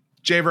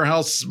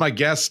 VerHelst is my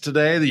guest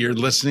today. That you're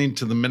listening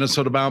to the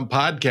Minnesota Bound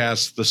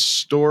podcast, the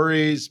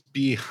stories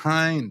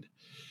behind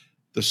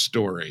the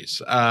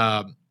stories.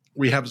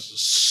 We have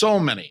so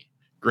many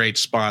great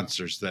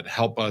sponsors that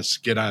help us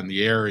get on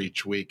the air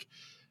each week.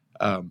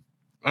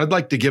 I'd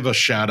like to give a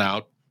shout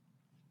out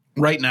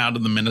right now to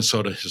the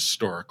Minnesota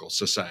Historical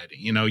Society.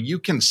 You know, you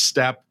can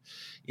step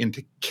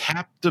into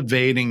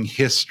captivating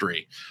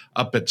history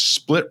up at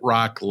Split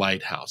Rock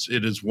Lighthouse.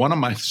 It is one of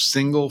my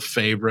single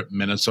favorite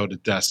Minnesota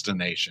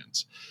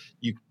destinations.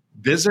 You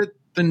visit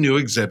the new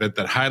exhibit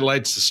that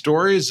highlights the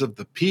stories of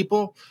the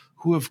people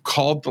who have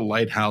called the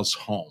lighthouse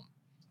home.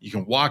 You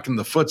can walk in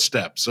the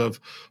footsteps of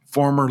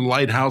former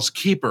lighthouse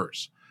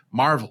keepers,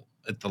 marvel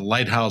at the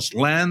lighthouse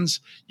lens.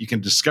 You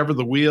can discover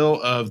the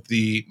wheel of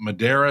the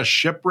Madeira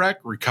shipwreck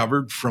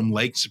recovered from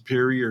Lake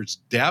Superior's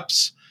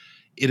depths.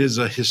 It is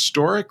a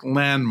historic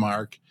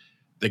landmark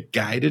that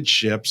guided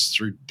ships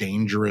through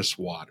dangerous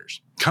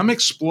waters. Come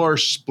explore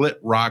Split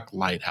Rock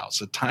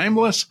Lighthouse, a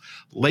timeless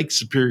Lake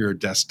Superior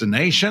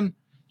destination.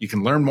 You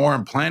can learn more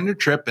and plan your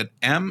trip at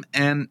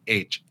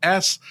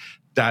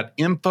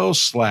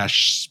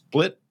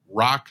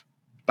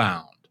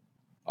mnhs.info/splitrockbound.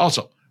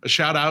 Also, a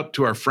shout out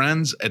to our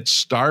friends at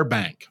Star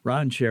Bank.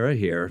 Ron Schera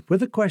here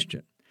with a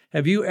question.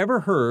 Have you ever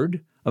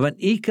heard of an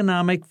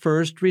economic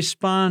first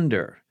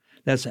responder?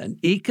 That's an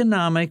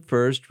economic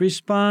first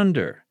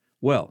responder.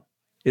 Well,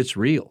 it's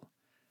real.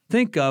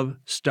 Think of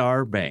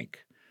Star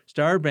Bank.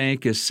 Star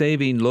Bank is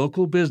saving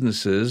local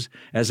businesses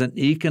as an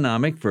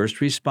economic first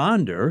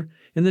responder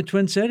in the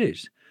Twin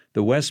Cities,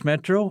 the West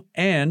Metro,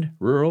 and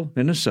rural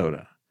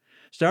Minnesota.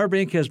 Star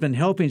Bank has been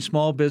helping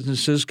small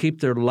businesses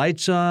keep their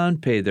lights on,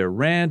 pay their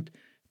rent,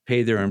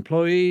 pay their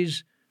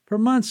employees for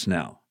months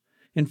now.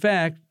 In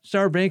fact,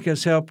 Star Bank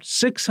has helped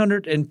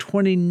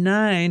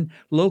 629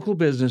 local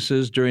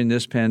businesses during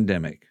this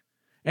pandemic.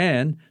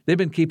 And they've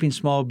been keeping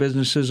small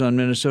businesses on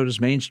Minnesota's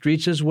main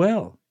streets as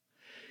well.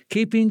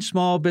 Keeping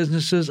small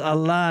businesses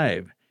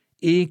alive.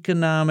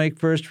 Economic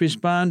first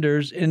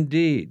responders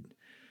indeed.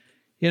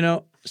 You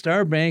know,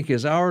 Star Bank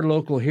is our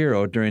local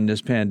hero during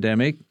this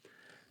pandemic.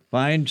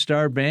 Find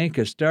Star Bank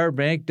at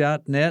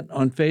starbank.net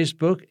on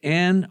Facebook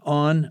and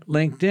on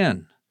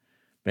LinkedIn.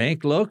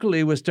 Bank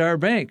locally with Star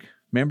Bank.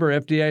 Member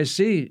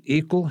FDIC,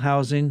 equal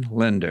housing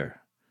lender.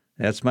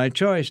 That's my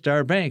choice,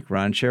 Star Bank.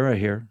 Ron Schera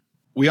here.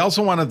 We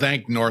also want to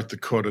thank North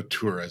Dakota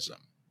Tourism.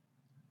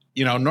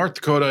 You know, North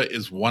Dakota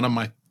is one of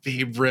my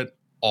favorite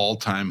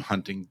all-time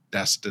hunting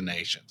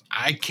destinations.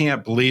 I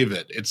can't believe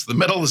it. It's the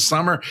middle of the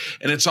summer,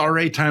 and it's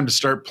already time to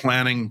start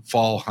planning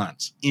fall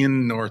hunts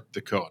in North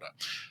Dakota.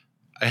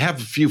 I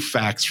have a few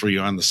facts for you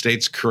on the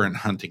state's current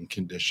hunting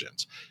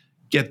conditions.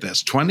 Get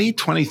this,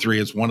 2023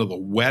 is one of the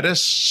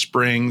wettest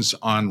springs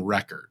on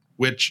record,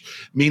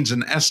 which means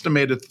an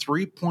estimated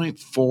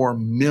 3.4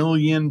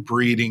 million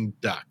breeding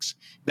ducks.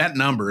 That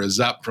number is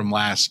up from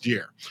last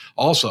year.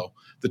 Also,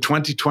 the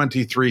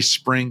 2023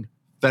 spring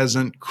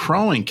pheasant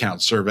crowing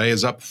count survey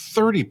is up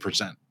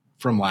 30%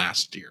 from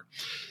last year.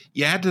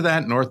 You add to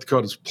that North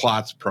Dakota's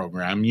plots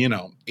program,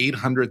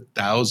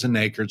 800,000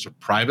 acres of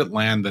private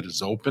land that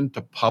is open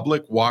to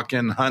public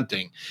walk-in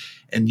hunting,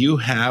 and you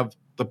have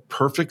the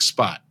perfect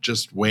spot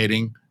just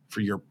waiting for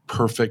your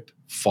perfect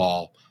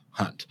fall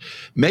hunt.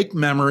 Make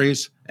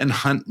memories and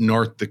hunt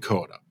North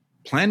Dakota.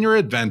 Plan your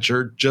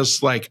adventure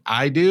just like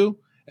I do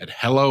at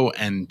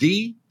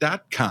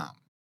hellond.com.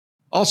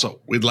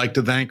 Also, we'd like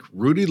to thank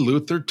Rudy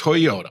Luther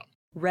Toyota.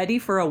 Ready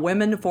for a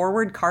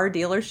women-forward car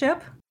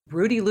dealership?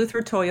 Rudy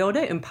Luther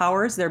Toyota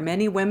empowers their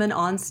many women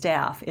on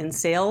staff in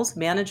sales,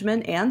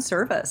 management, and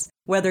service.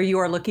 Whether you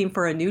are looking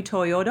for a new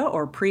Toyota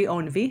or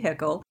pre-owned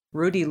vehicle,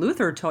 Rudy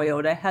Luther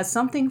Toyota has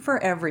something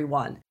for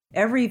everyone.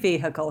 Every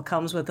vehicle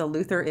comes with a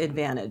Luther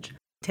Advantage.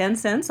 10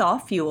 cents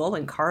off fuel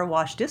and car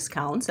wash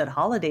discounts at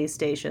holiday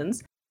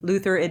stations,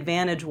 Luther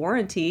Advantage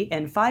warranty,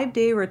 and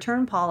 5-day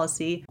return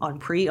policy on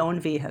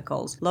pre-owned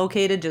vehicles.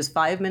 Located just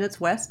 5 minutes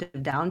west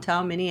of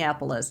downtown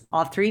Minneapolis,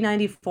 off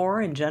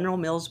 394 and General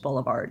Mills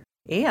Boulevard.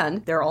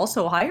 And they're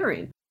also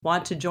hiring.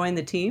 Want to join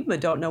the team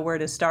but don't know where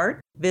to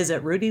start?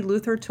 Visit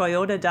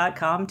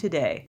rudyluthertoyota.com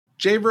today.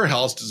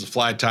 VerHelst is a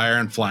fly tyer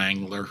and fly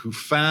angler who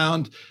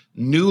found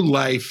new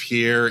life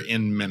here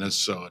in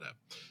Minnesota.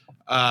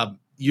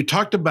 You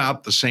talked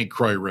about the St.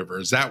 Croix River.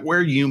 Is that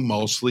where you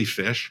mostly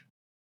fish?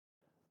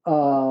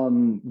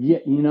 Yeah,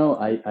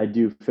 I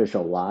do fish a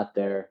lot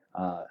there.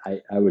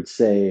 I would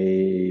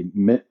say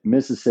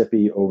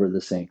Mississippi over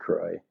the St.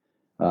 Croix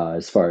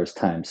as far as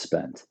time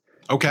spent.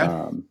 Okay,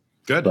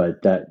 good.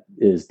 But that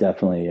is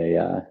definitely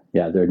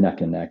they're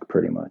neck and neck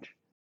pretty much.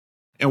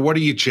 And what are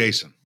you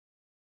chasing?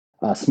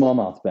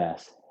 Smallmouth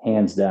bass,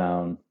 hands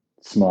down,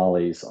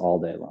 smallies all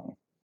day long.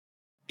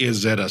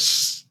 Is it a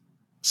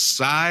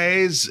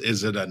size?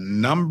 Is it a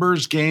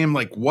numbers game?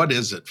 Like, what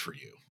is it for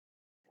you?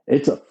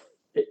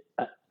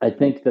 I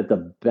think that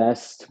the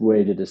best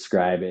way to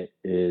describe it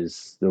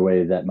is the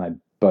way that my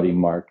buddy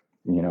Mark,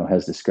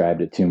 has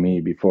described it to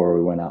me before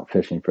we went out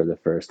fishing for the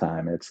first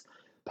time. It's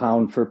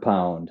pound for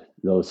pound,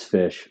 those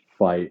fish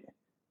fight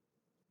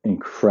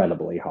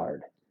incredibly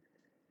hard.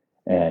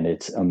 And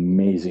it's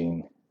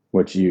amazing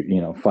what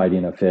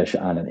fighting a fish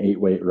on an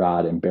 8-weight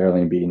rod and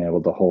barely being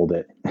able to hold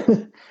it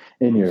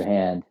in your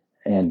hand.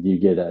 And you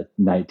get a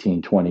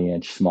 19,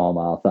 20-inch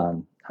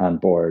smallmouth on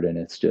board. And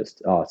it's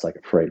just, it's like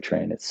a freight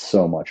train. It's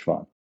so much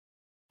fun.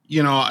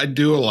 I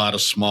do a lot of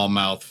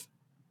smallmouth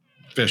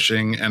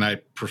fishing, and I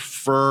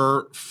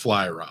prefer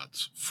fly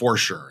rods for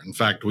sure. In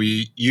fact,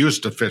 we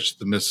used to fish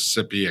the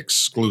Mississippi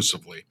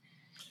exclusively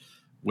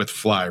with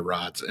fly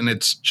rods, and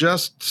it's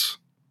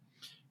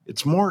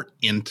more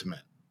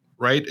intimate,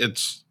 right?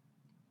 It's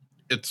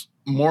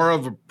more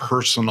of a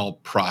personal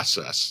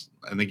process.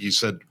 I think you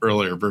said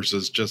earlier,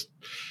 versus just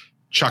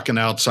chucking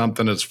out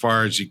something as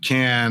far as you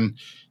can.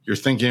 You're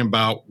thinking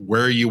about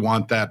where you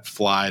want that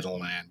fly to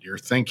land. You're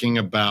thinking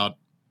about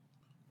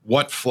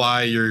what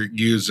fly you're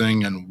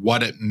using and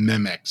what it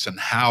mimics and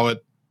how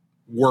it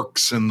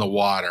works in the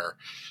water.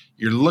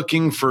 You're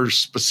looking for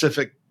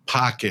specific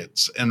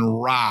pockets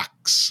and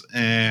rocks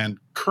and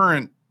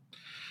current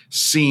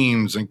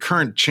seams and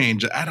current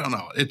change. I don't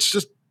know. It's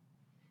just,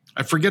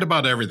 I forget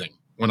about everything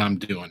when I'm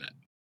doing it.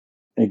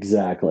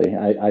 Exactly.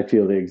 I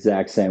feel the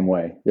exact same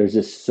way. There's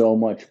just so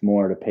much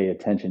more to pay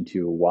attention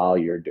to while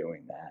you're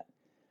doing that,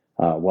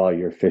 while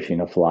you're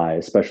fishing a fly,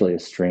 especially a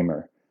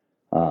streamer.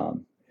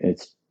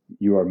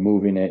 You are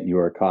moving it, you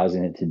are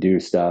causing it to do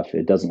stuff.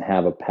 It doesn't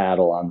have a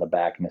paddle on the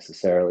back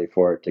necessarily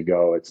for it to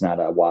go. It's not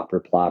a whopper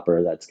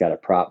plopper that's got a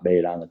prop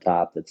bait on the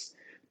top that's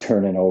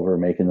turning over,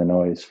 making the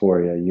noise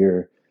for you.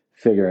 You're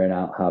figuring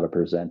out how to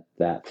present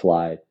that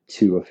fly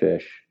to a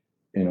fish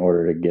in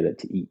order to get it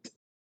to eat.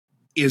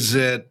 Is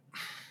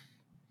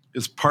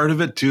part of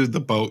it too the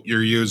boat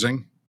you're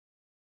using?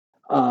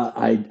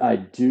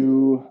 I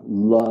do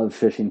love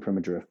fishing from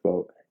a drift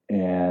boat.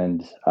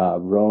 And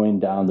rowing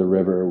down the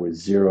river with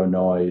zero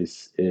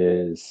noise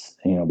is,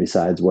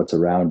 besides what's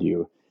around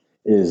you,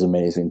 is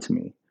amazing to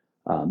me.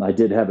 I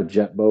did have a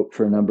jet boat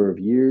for a number of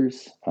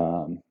years,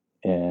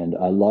 and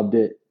I loved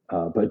it,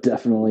 but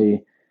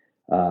definitely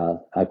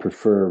I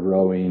prefer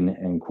rowing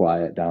and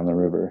quiet down the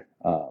river.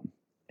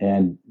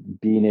 And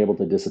being able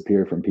to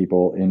disappear from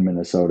people in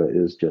Minnesota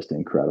is just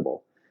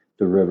incredible.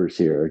 The rivers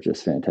here are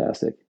just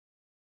fantastic.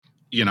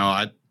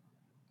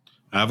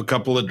 I have a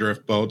couple of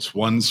drift boats.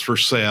 One's for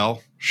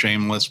sale,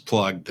 shameless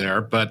plug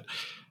there. But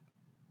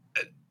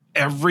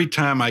every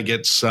time I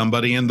get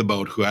somebody in the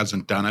boat who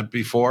hasn't done it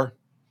before,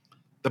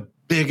 the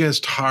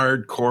biggest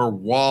hardcore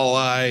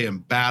walleye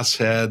and bass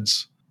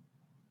heads,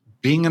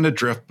 being in a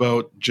drift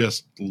boat,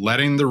 just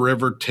letting the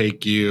river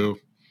take you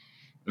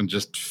and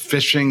just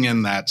fishing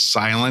in that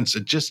silence,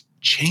 it just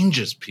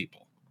changes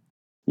people.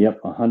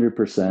 Yep,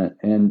 100%.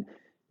 And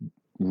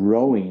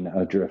rowing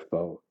a drift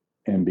boat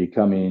and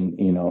becoming,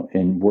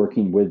 and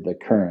working with the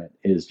current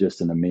is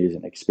just an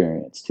amazing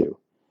experience too.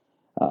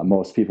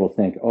 Most people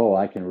think,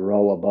 I can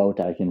row a boat,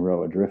 I can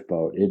row a drift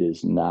boat. It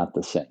is not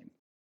the same.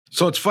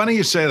 So it's funny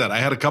you say that. I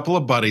had a couple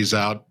of buddies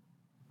out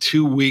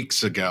 2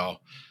 weeks ago,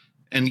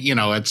 and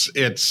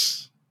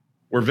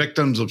we're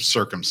victims of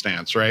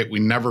circumstance, right?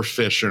 We never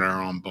fish in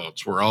our own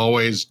boats. We're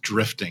always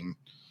drifting,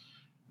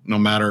 no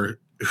matter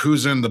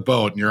who's in the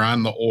boat, and you're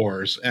on the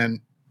oars. And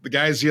the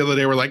guys the other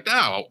day were like,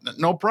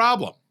 no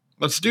problem.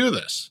 Let's do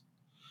this.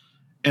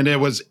 And it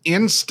was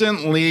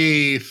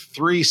instantly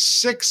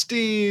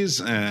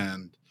 360s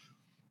and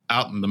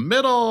out in the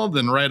middle,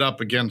 then right up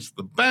against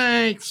the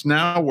banks.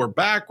 Now we're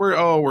backward.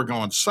 We're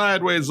going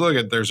sideways. Look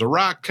at, there's a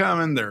rock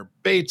coming. There are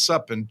baits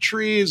up in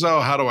trees.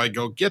 How do I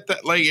go get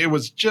that? Like, it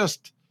was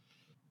just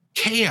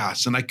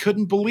chaos, and I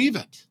couldn't believe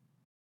it.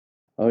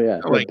 Oh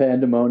yeah, the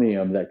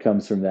pandemonium that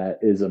comes from that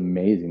is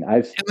amazing. I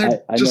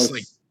know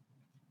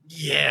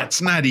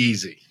it's not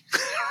easy.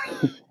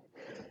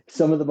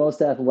 Some of the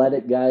most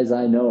athletic guys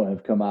I know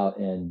have come out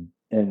and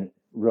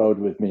rode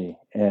with me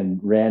and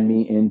ran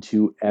me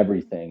into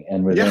everything.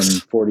 And within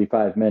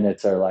 45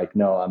 minutes are like,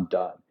 no, I'm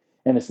done.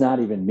 And it's not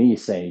even me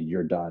saying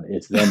you're done.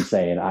 It's them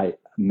saying, I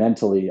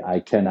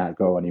cannot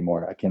go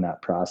anymore. I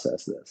cannot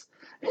process this.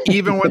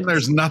 Even when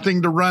there's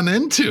nothing to run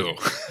into.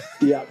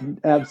 Yeah,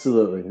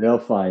 absolutely. They'll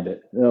find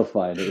it.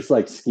 It's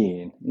like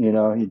skiing. You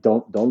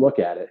don't look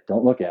at it.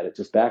 Don't look at it.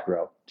 Just back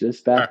row.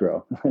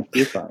 Row.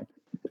 You're fine.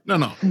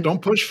 No.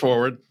 Don't push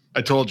forward.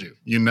 I told you.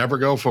 You never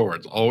go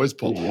forward. Always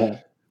pull.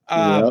 Yeah.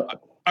 All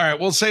right.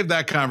 We'll save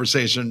that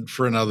conversation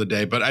for another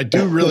day. But I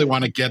do really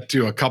want to get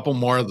to a couple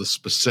more of the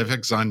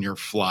specifics on your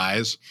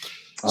flies.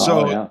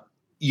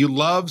 You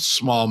love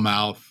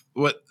smallmouth.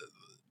 What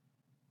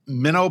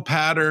minnow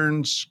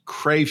patterns,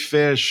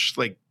 crayfish,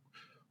 like,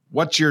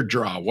 what's your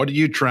draw? What are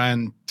you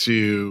trying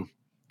to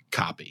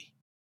copy?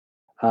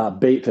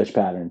 Bait fish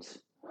patterns,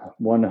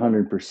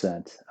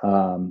 100%.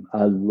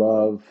 I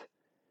love,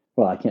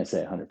 I can't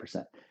say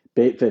 100%.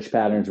 Bait fish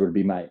patterns would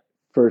be my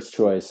first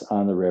choice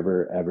on the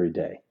river every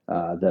day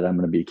that I'm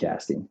going to be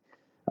casting.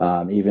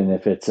 Even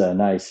if it's a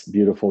nice,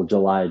 beautiful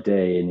July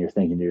day and you're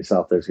thinking to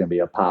yourself, there's going to be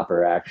a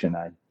popper action,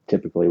 I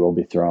typically will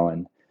be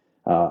throwing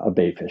a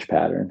bait fish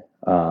pattern,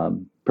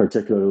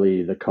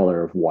 particularly the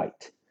color of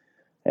white.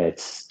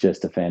 It's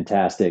just a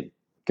fantastic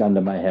gun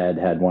to my head.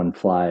 Had one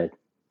fly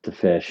to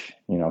fish,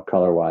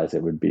 color wise,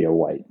 it would be a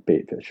white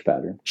baitfish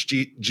pattern.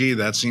 Gee,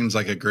 that seems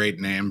like a great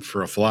name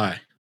for a fly.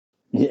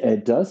 Yeah,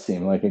 it does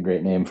seem like a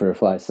great name for a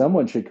fly.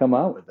 Someone should come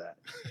out with that.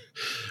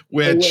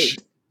 Which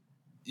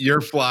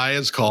your fly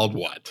is called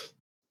what?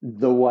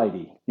 The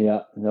whitey.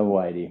 Yeah, the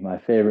whitey. My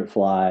favorite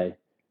fly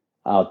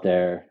out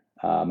there,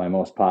 my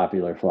most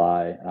popular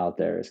fly out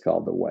there is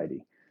called the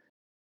whitey.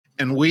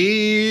 And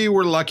we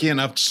were lucky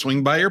enough to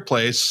swing by your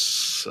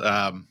place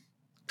a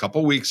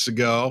couple weeks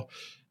ago,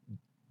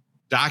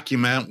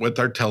 document with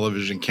our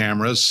television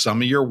cameras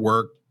some of your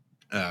work,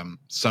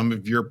 some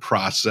of your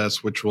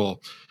process, which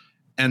will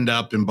end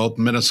up in both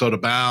Minnesota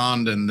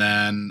Bound and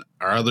then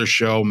our other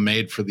show,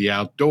 Made for the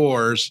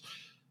Outdoors.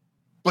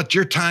 But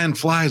you're tying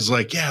flies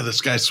like, yeah,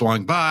 this guy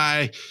swung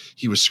by.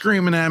 He was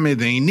screaming at me.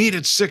 They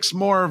needed 6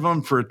 more of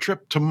them for a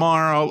trip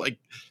tomorrow. Like,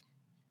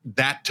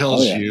 that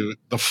tells you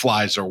the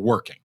flies are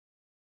working.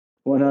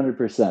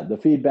 100%. The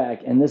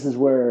feedback, and this is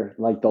where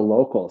like the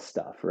local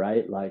stuff,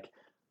 right? Like,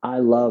 I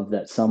love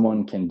that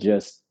someone can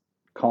just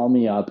call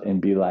me up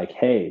and be like,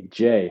 hey,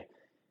 Jay,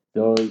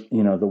 those,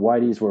 the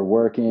whiteys were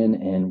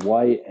working in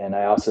white, and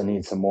I also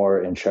need some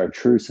more in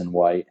chartreuse and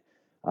white.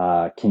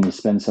 Can you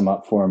spin some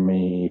up for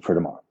me for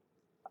tomorrow?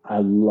 I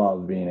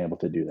love being able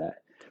to do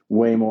that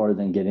way more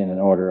than getting an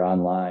order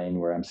online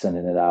where I'm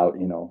sending it out,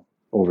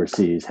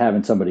 overseas.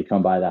 Having somebody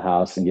come by the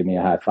house and give me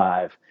a high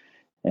five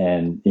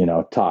and,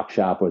 talk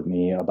shop with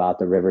me about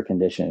the river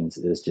conditions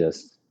is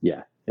just,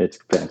 it's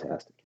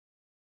fantastic.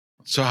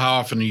 So how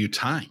often are you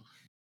tying?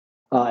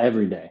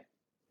 Every day.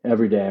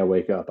 Every day I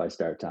wake up, I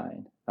start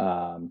tying. I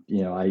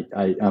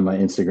on my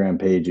Instagram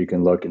page, you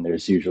can look and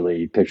there's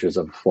usually pictures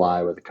of a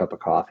fly with a cup of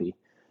coffee.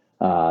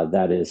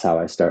 That is how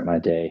I start my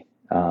day.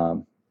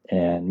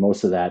 And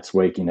most of that's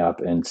waking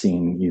up and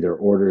seeing either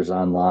orders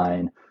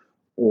online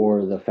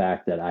or the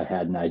fact that I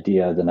had an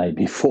idea the night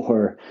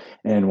before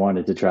and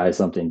wanted to try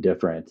something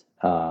different.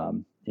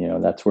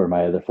 That's where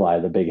my other fly,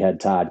 the big head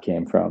Todd,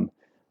 came from.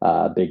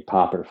 Big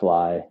popper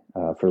fly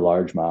for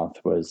largemouth.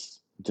 Was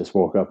just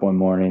woke up one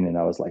morning and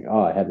I was like,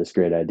 oh, I have this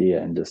great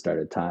idea, and just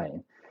started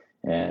tying.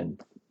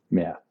 And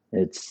yeah,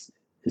 it's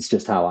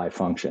just how I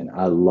function.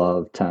 I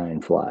love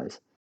tying flies.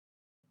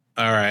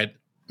 All right.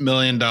 $1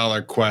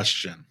 million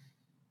question.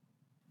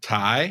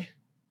 Tie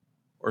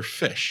or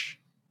fish?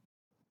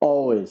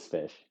 Always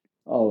fish.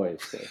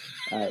 Always fish.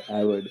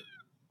 I would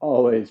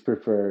always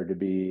prefer to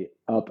be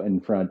up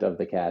in front of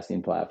the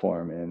casting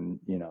platform and,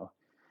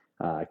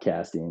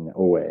 casting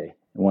away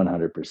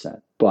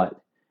 100%.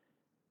 But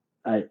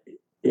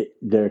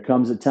there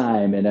comes a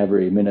time in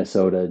every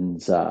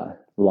Minnesotan's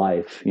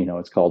life,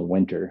 it's called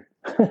winter,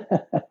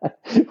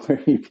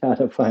 where you got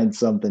to find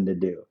something to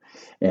do.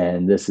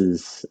 And this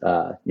is,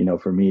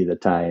 for me, the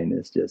tying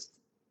is just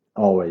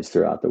always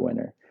throughout the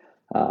winter.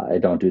 I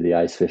don't do the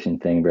ice fishing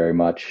thing very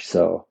much,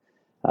 so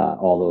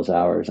all those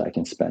hours I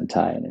can spend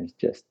tying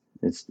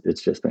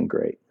it's just been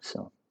great.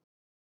 So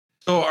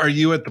are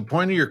you at the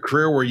point of your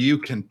career where you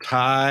can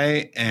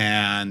tie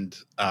and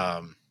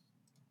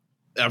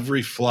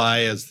every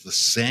fly is the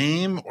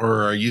same,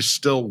 or are you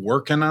still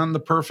working on the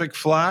perfect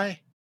fly?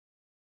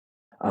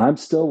 I'm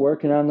still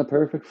working on the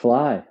perfect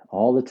fly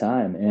all the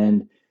time,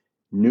 and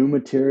new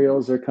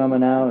materials are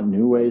coming out,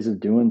 new ways of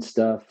doing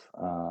stuff.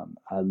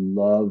 I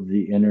love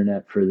the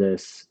internet for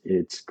this.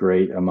 It's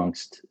great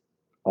amongst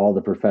all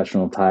the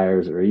professional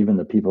tires or even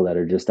the people that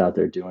are just out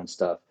there doing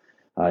stuff.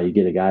 You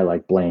get a guy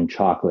like Blaine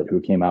Chocolate who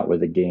came out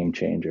with a game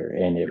changer,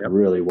 and it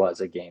really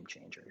was a game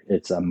changer.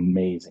 It's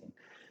amazing.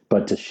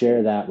 But to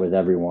share that with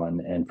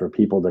everyone and for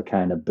people to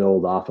kind of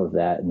build off of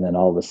that, and then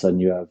all of a sudden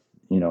you have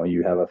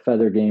a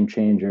feather game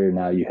changer.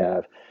 Now you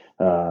have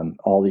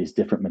all these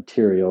different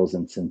materials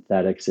and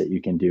synthetics that you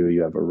can do.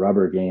 You have a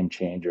rubber game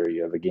changer.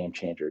 You have a game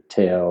changer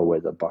tail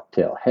with a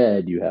bucktail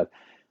head. You have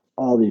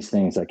all these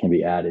things that can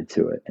be added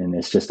to it. And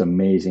it's just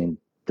amazing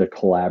the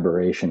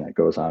collaboration that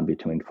goes on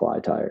between fly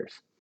tires.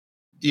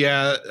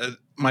 Yeah.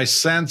 My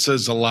sense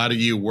is a lot of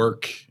you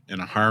work in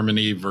a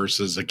harmony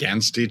versus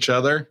against each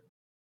other.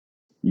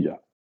 Yeah.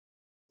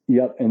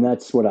 Yep. And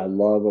that's what I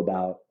love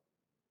about,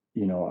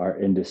 our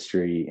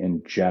industry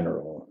in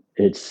general.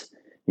 It's,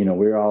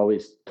 we're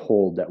always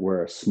told that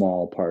we're a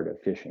small part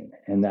of fishing,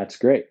 and that's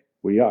great.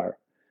 We are.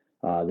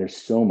 There's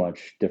so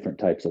much different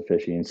types of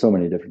fishing and so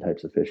many different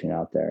types of fishing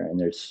out there. And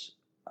there's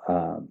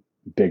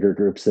bigger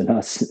groups than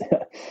us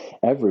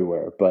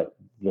everywhere, but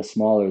the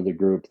smaller the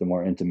group, the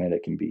more intimate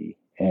it can be.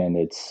 And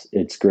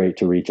it's great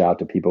to reach out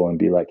to people and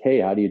be like,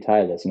 hey, how do you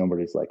tie this? And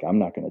nobody's like, I'm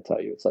not going to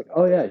tell you. It's like,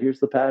 oh yeah, here's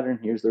the pattern.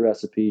 Here's the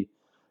recipe.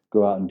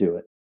 Go out and do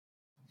it.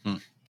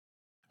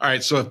 All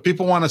right. So if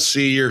people want to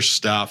see your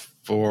stuff,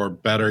 or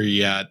better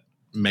yet,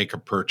 make a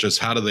purchase,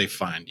 how do they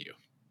find you?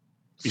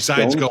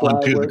 Besides going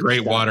to the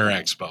Great Water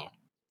Expo.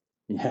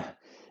 Yeah,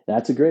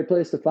 that's a great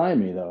place to find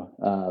me, though.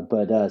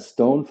 But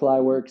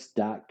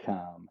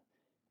stoneflyworks.com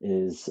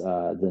is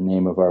the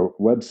name of our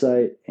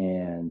website.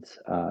 And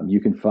you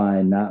can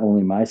find not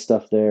only my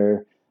stuff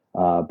there,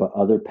 but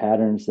other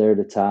patterns there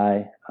to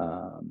tie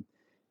and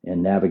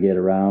navigate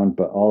around.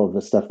 But all of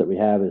the stuff that we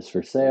have is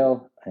for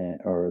sale,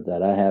 or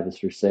that I have is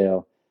for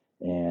sale.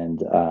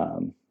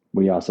 And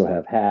we also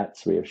have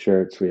hats, we have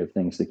shirts, we have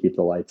things to keep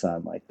the lights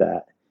on like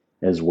that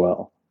as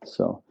well.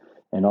 So,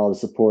 and all the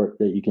support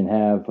that you can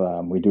have.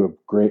 We do a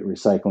great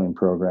recycling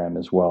program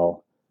as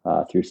well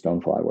through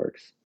Stonefly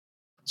Works.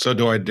 So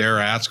do I dare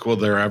ask, will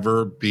there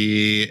ever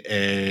be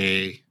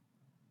a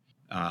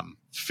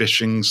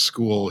fishing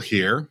school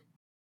here?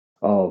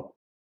 Oh,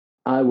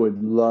 I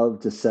would love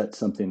to set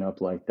something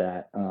up like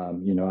that.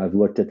 I've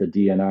looked at the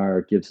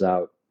DNR, it gives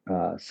out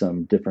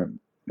some different,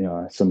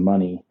 some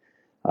money,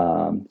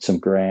 some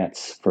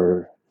grants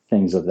for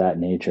things of that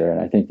nature.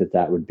 And I think that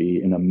that would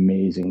be an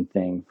amazing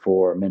thing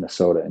for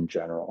Minnesota in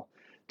general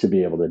to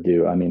be able to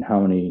do. I mean,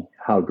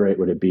 how great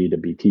would it be to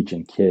be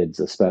teaching kids,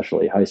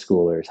 especially high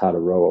schoolers, how to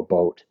row a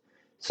boat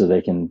so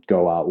they can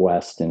go out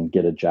west and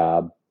get a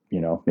job,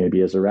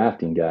 maybe as a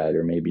rafting guide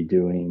or maybe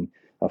doing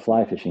a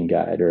fly fishing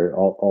guide or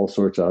all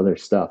sorts of other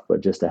stuff.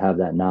 But just to have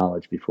that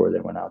knowledge before they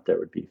went out there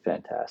would be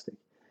fantastic.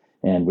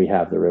 And we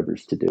have the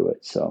rivers to do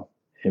it. So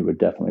it would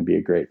definitely be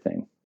a great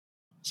thing.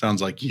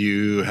 Sounds like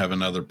you have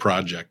another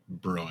project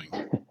brewing.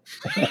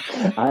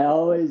 I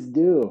always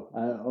do.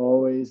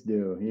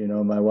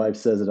 My wife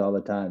says it all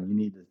the time.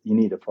 You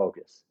need to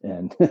focus,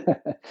 and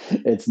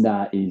it's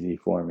not easy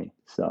for me.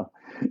 So,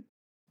 all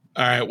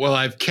right. Well,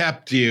 I've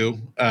kept you,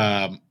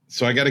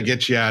 so I got to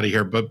get you out of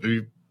here. But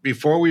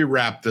before we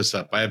wrap this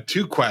up, I have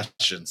two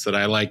questions that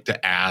I like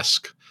to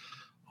ask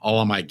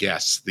all of my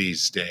guests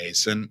these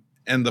days,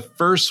 and the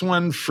first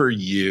one for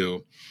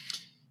you.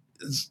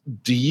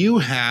 Do you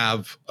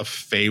have a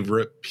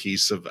favorite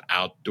piece of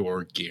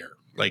outdoor gear?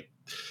 Like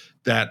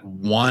that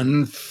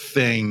one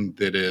thing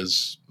that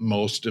is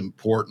most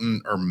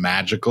important or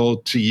magical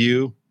to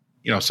you?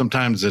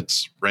 Sometimes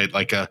it's right,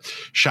 like a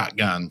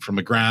shotgun from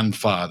a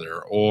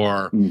grandfather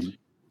or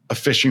a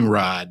fishing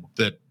rod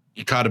that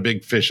you caught a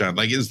big fish on.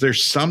 Like, is there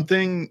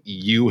something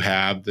you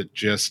have that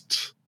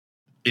just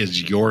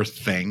is your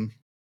thing?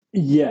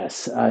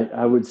 Yes,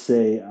 I would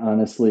say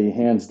honestly,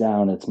 hands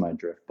down, it's my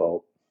drift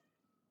boat.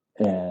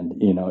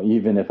 And,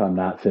 even if I'm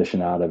not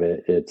fishing out of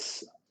it,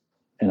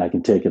 and I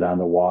can take it on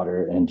the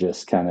water and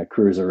just kind of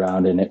cruise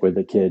around in it with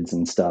the kids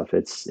and stuff.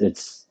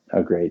 It's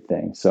a great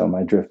thing. So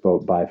my drift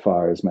boat by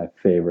far is my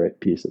favorite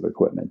piece of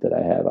equipment that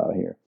I have out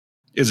here.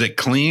 Is it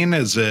clean?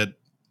 Is it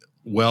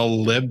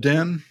well lived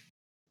in?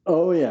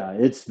 Oh yeah,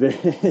 it's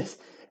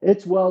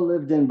well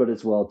lived in, but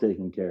it's well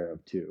taken care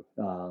of too.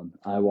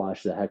 I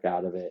wash the heck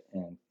out of it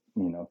and,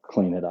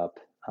 clean it up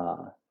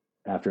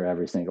after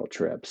every single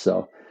trip.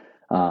 So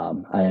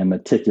I am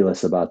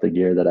meticulous about the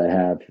gear that I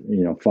have,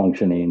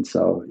 functioning.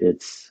 So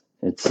it's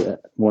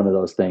one of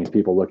those things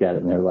people look at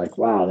it and they're like,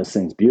 wow, this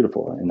thing's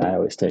beautiful. And I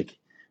always take,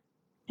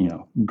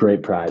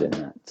 great pride in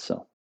that.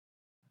 So.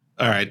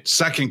 All right.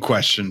 Second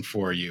question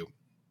for you.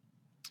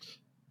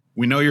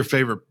 We know your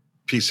favorite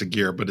piece of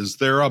gear, but is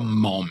there a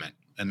moment,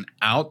 an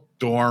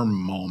outdoor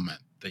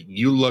moment that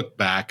you look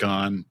back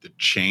on that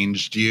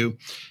changed you?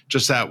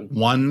 Just that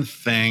one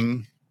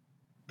thing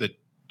that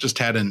just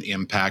had an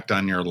impact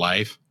on your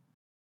life?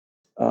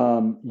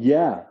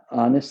 Yeah,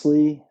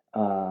 honestly,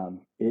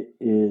 it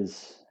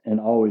is and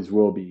always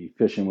will be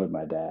fishing with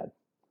my dad.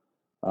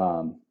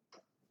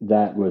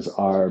 That was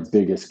our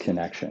biggest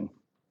connection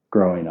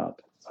growing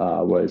up,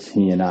 was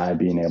he and I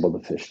being able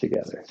to fish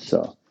together.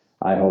 So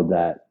I hold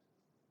that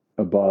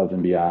above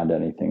and beyond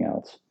anything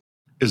else.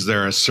 Is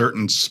there a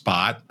certain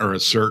spot or a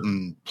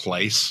certain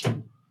place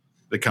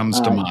that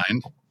comes to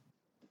mind?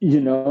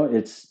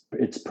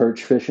 It's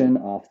perch fishing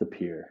off the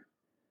pier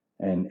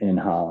and in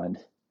Holland.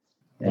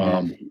 Wow.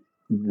 And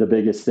the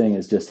biggest thing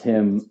is just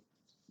him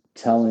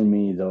telling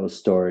me those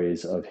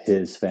stories of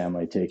his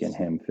family taking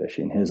him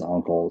fishing, his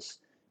uncles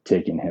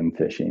taking him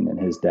fishing, and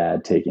his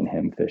dad taking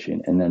him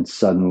fishing. And then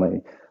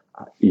suddenly,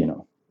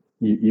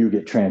 you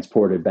get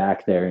transported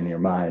back there in your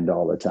mind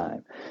all the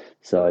time.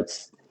 So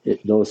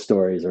those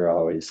stories are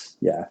always,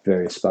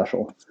 very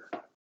special.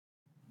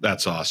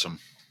 That's awesome.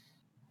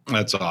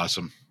 That's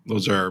awesome.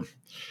 Those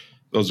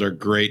are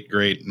great,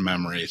 great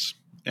memories.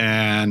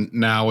 And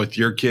now with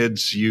your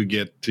kids, you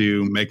get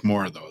to make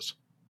more of those.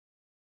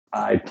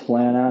 I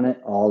plan on it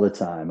all the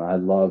time. I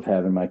love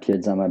having my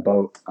kids on my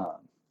boat.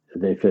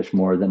 They fish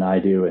more than I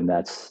do, and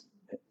that's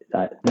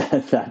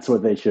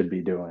what they should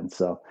be doing.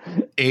 So,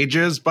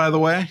 ages, by the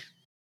way?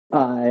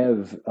 I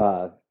have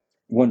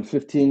one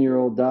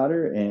 15-year-old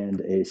daughter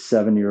and a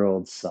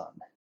 7-year-old son.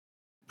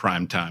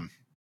 Prime time.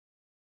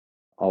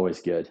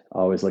 Always good.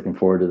 Always looking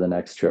forward to the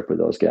next trip with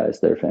those guys.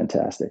 They're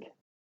fantastic.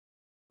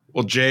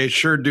 Well, Jay,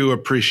 sure do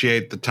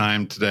appreciate the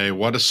time today.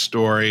 What a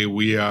story.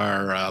 We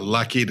are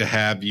lucky to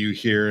have you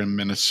here in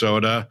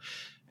Minnesota,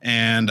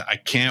 and I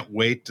can't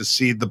wait to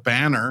see the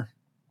banner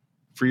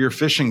for your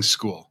fishing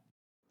school.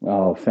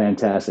 Oh,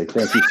 fantastic.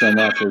 Thank you so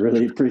much. I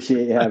really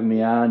appreciate you having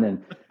me on,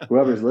 and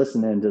whoever's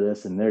listening to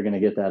this and they're going to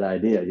get that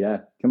idea. Yeah,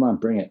 come on,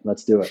 bring it.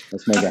 Let's do it.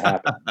 Let's make it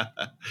happen.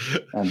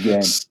 I'm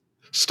game.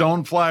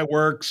 Stonefly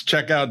Works.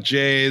 Check out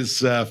Jay's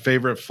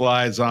favorite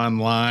flies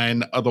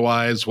online.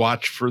 Otherwise,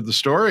 watch for the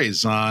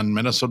stories on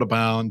Minnesota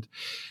Bound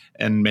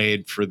and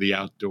Made for the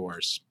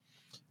Outdoors.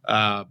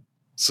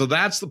 So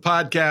that's the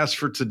podcast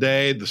for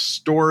today, the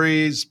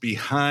stories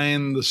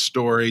behind the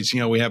stories.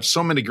 We have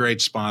so many great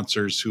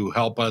sponsors who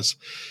help us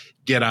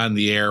get on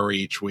the air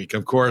each week.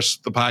 Of course,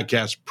 the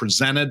podcast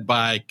presented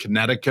by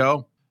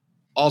Kinetico,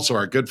 also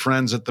our good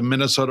friends at the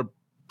Minnesota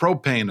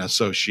Propane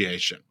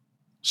Association,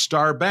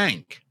 Star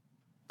Bank,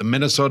 the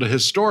Minnesota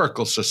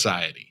Historical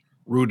Society,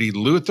 Rudy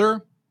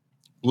Luther,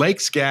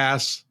 Lakes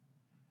Gas,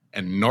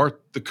 and North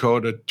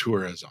Dakota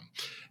Tourism.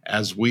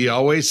 As we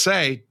always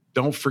say,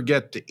 don't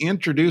forget to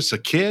introduce a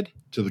kid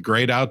to the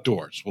great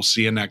outdoors. We'll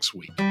see you next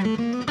week.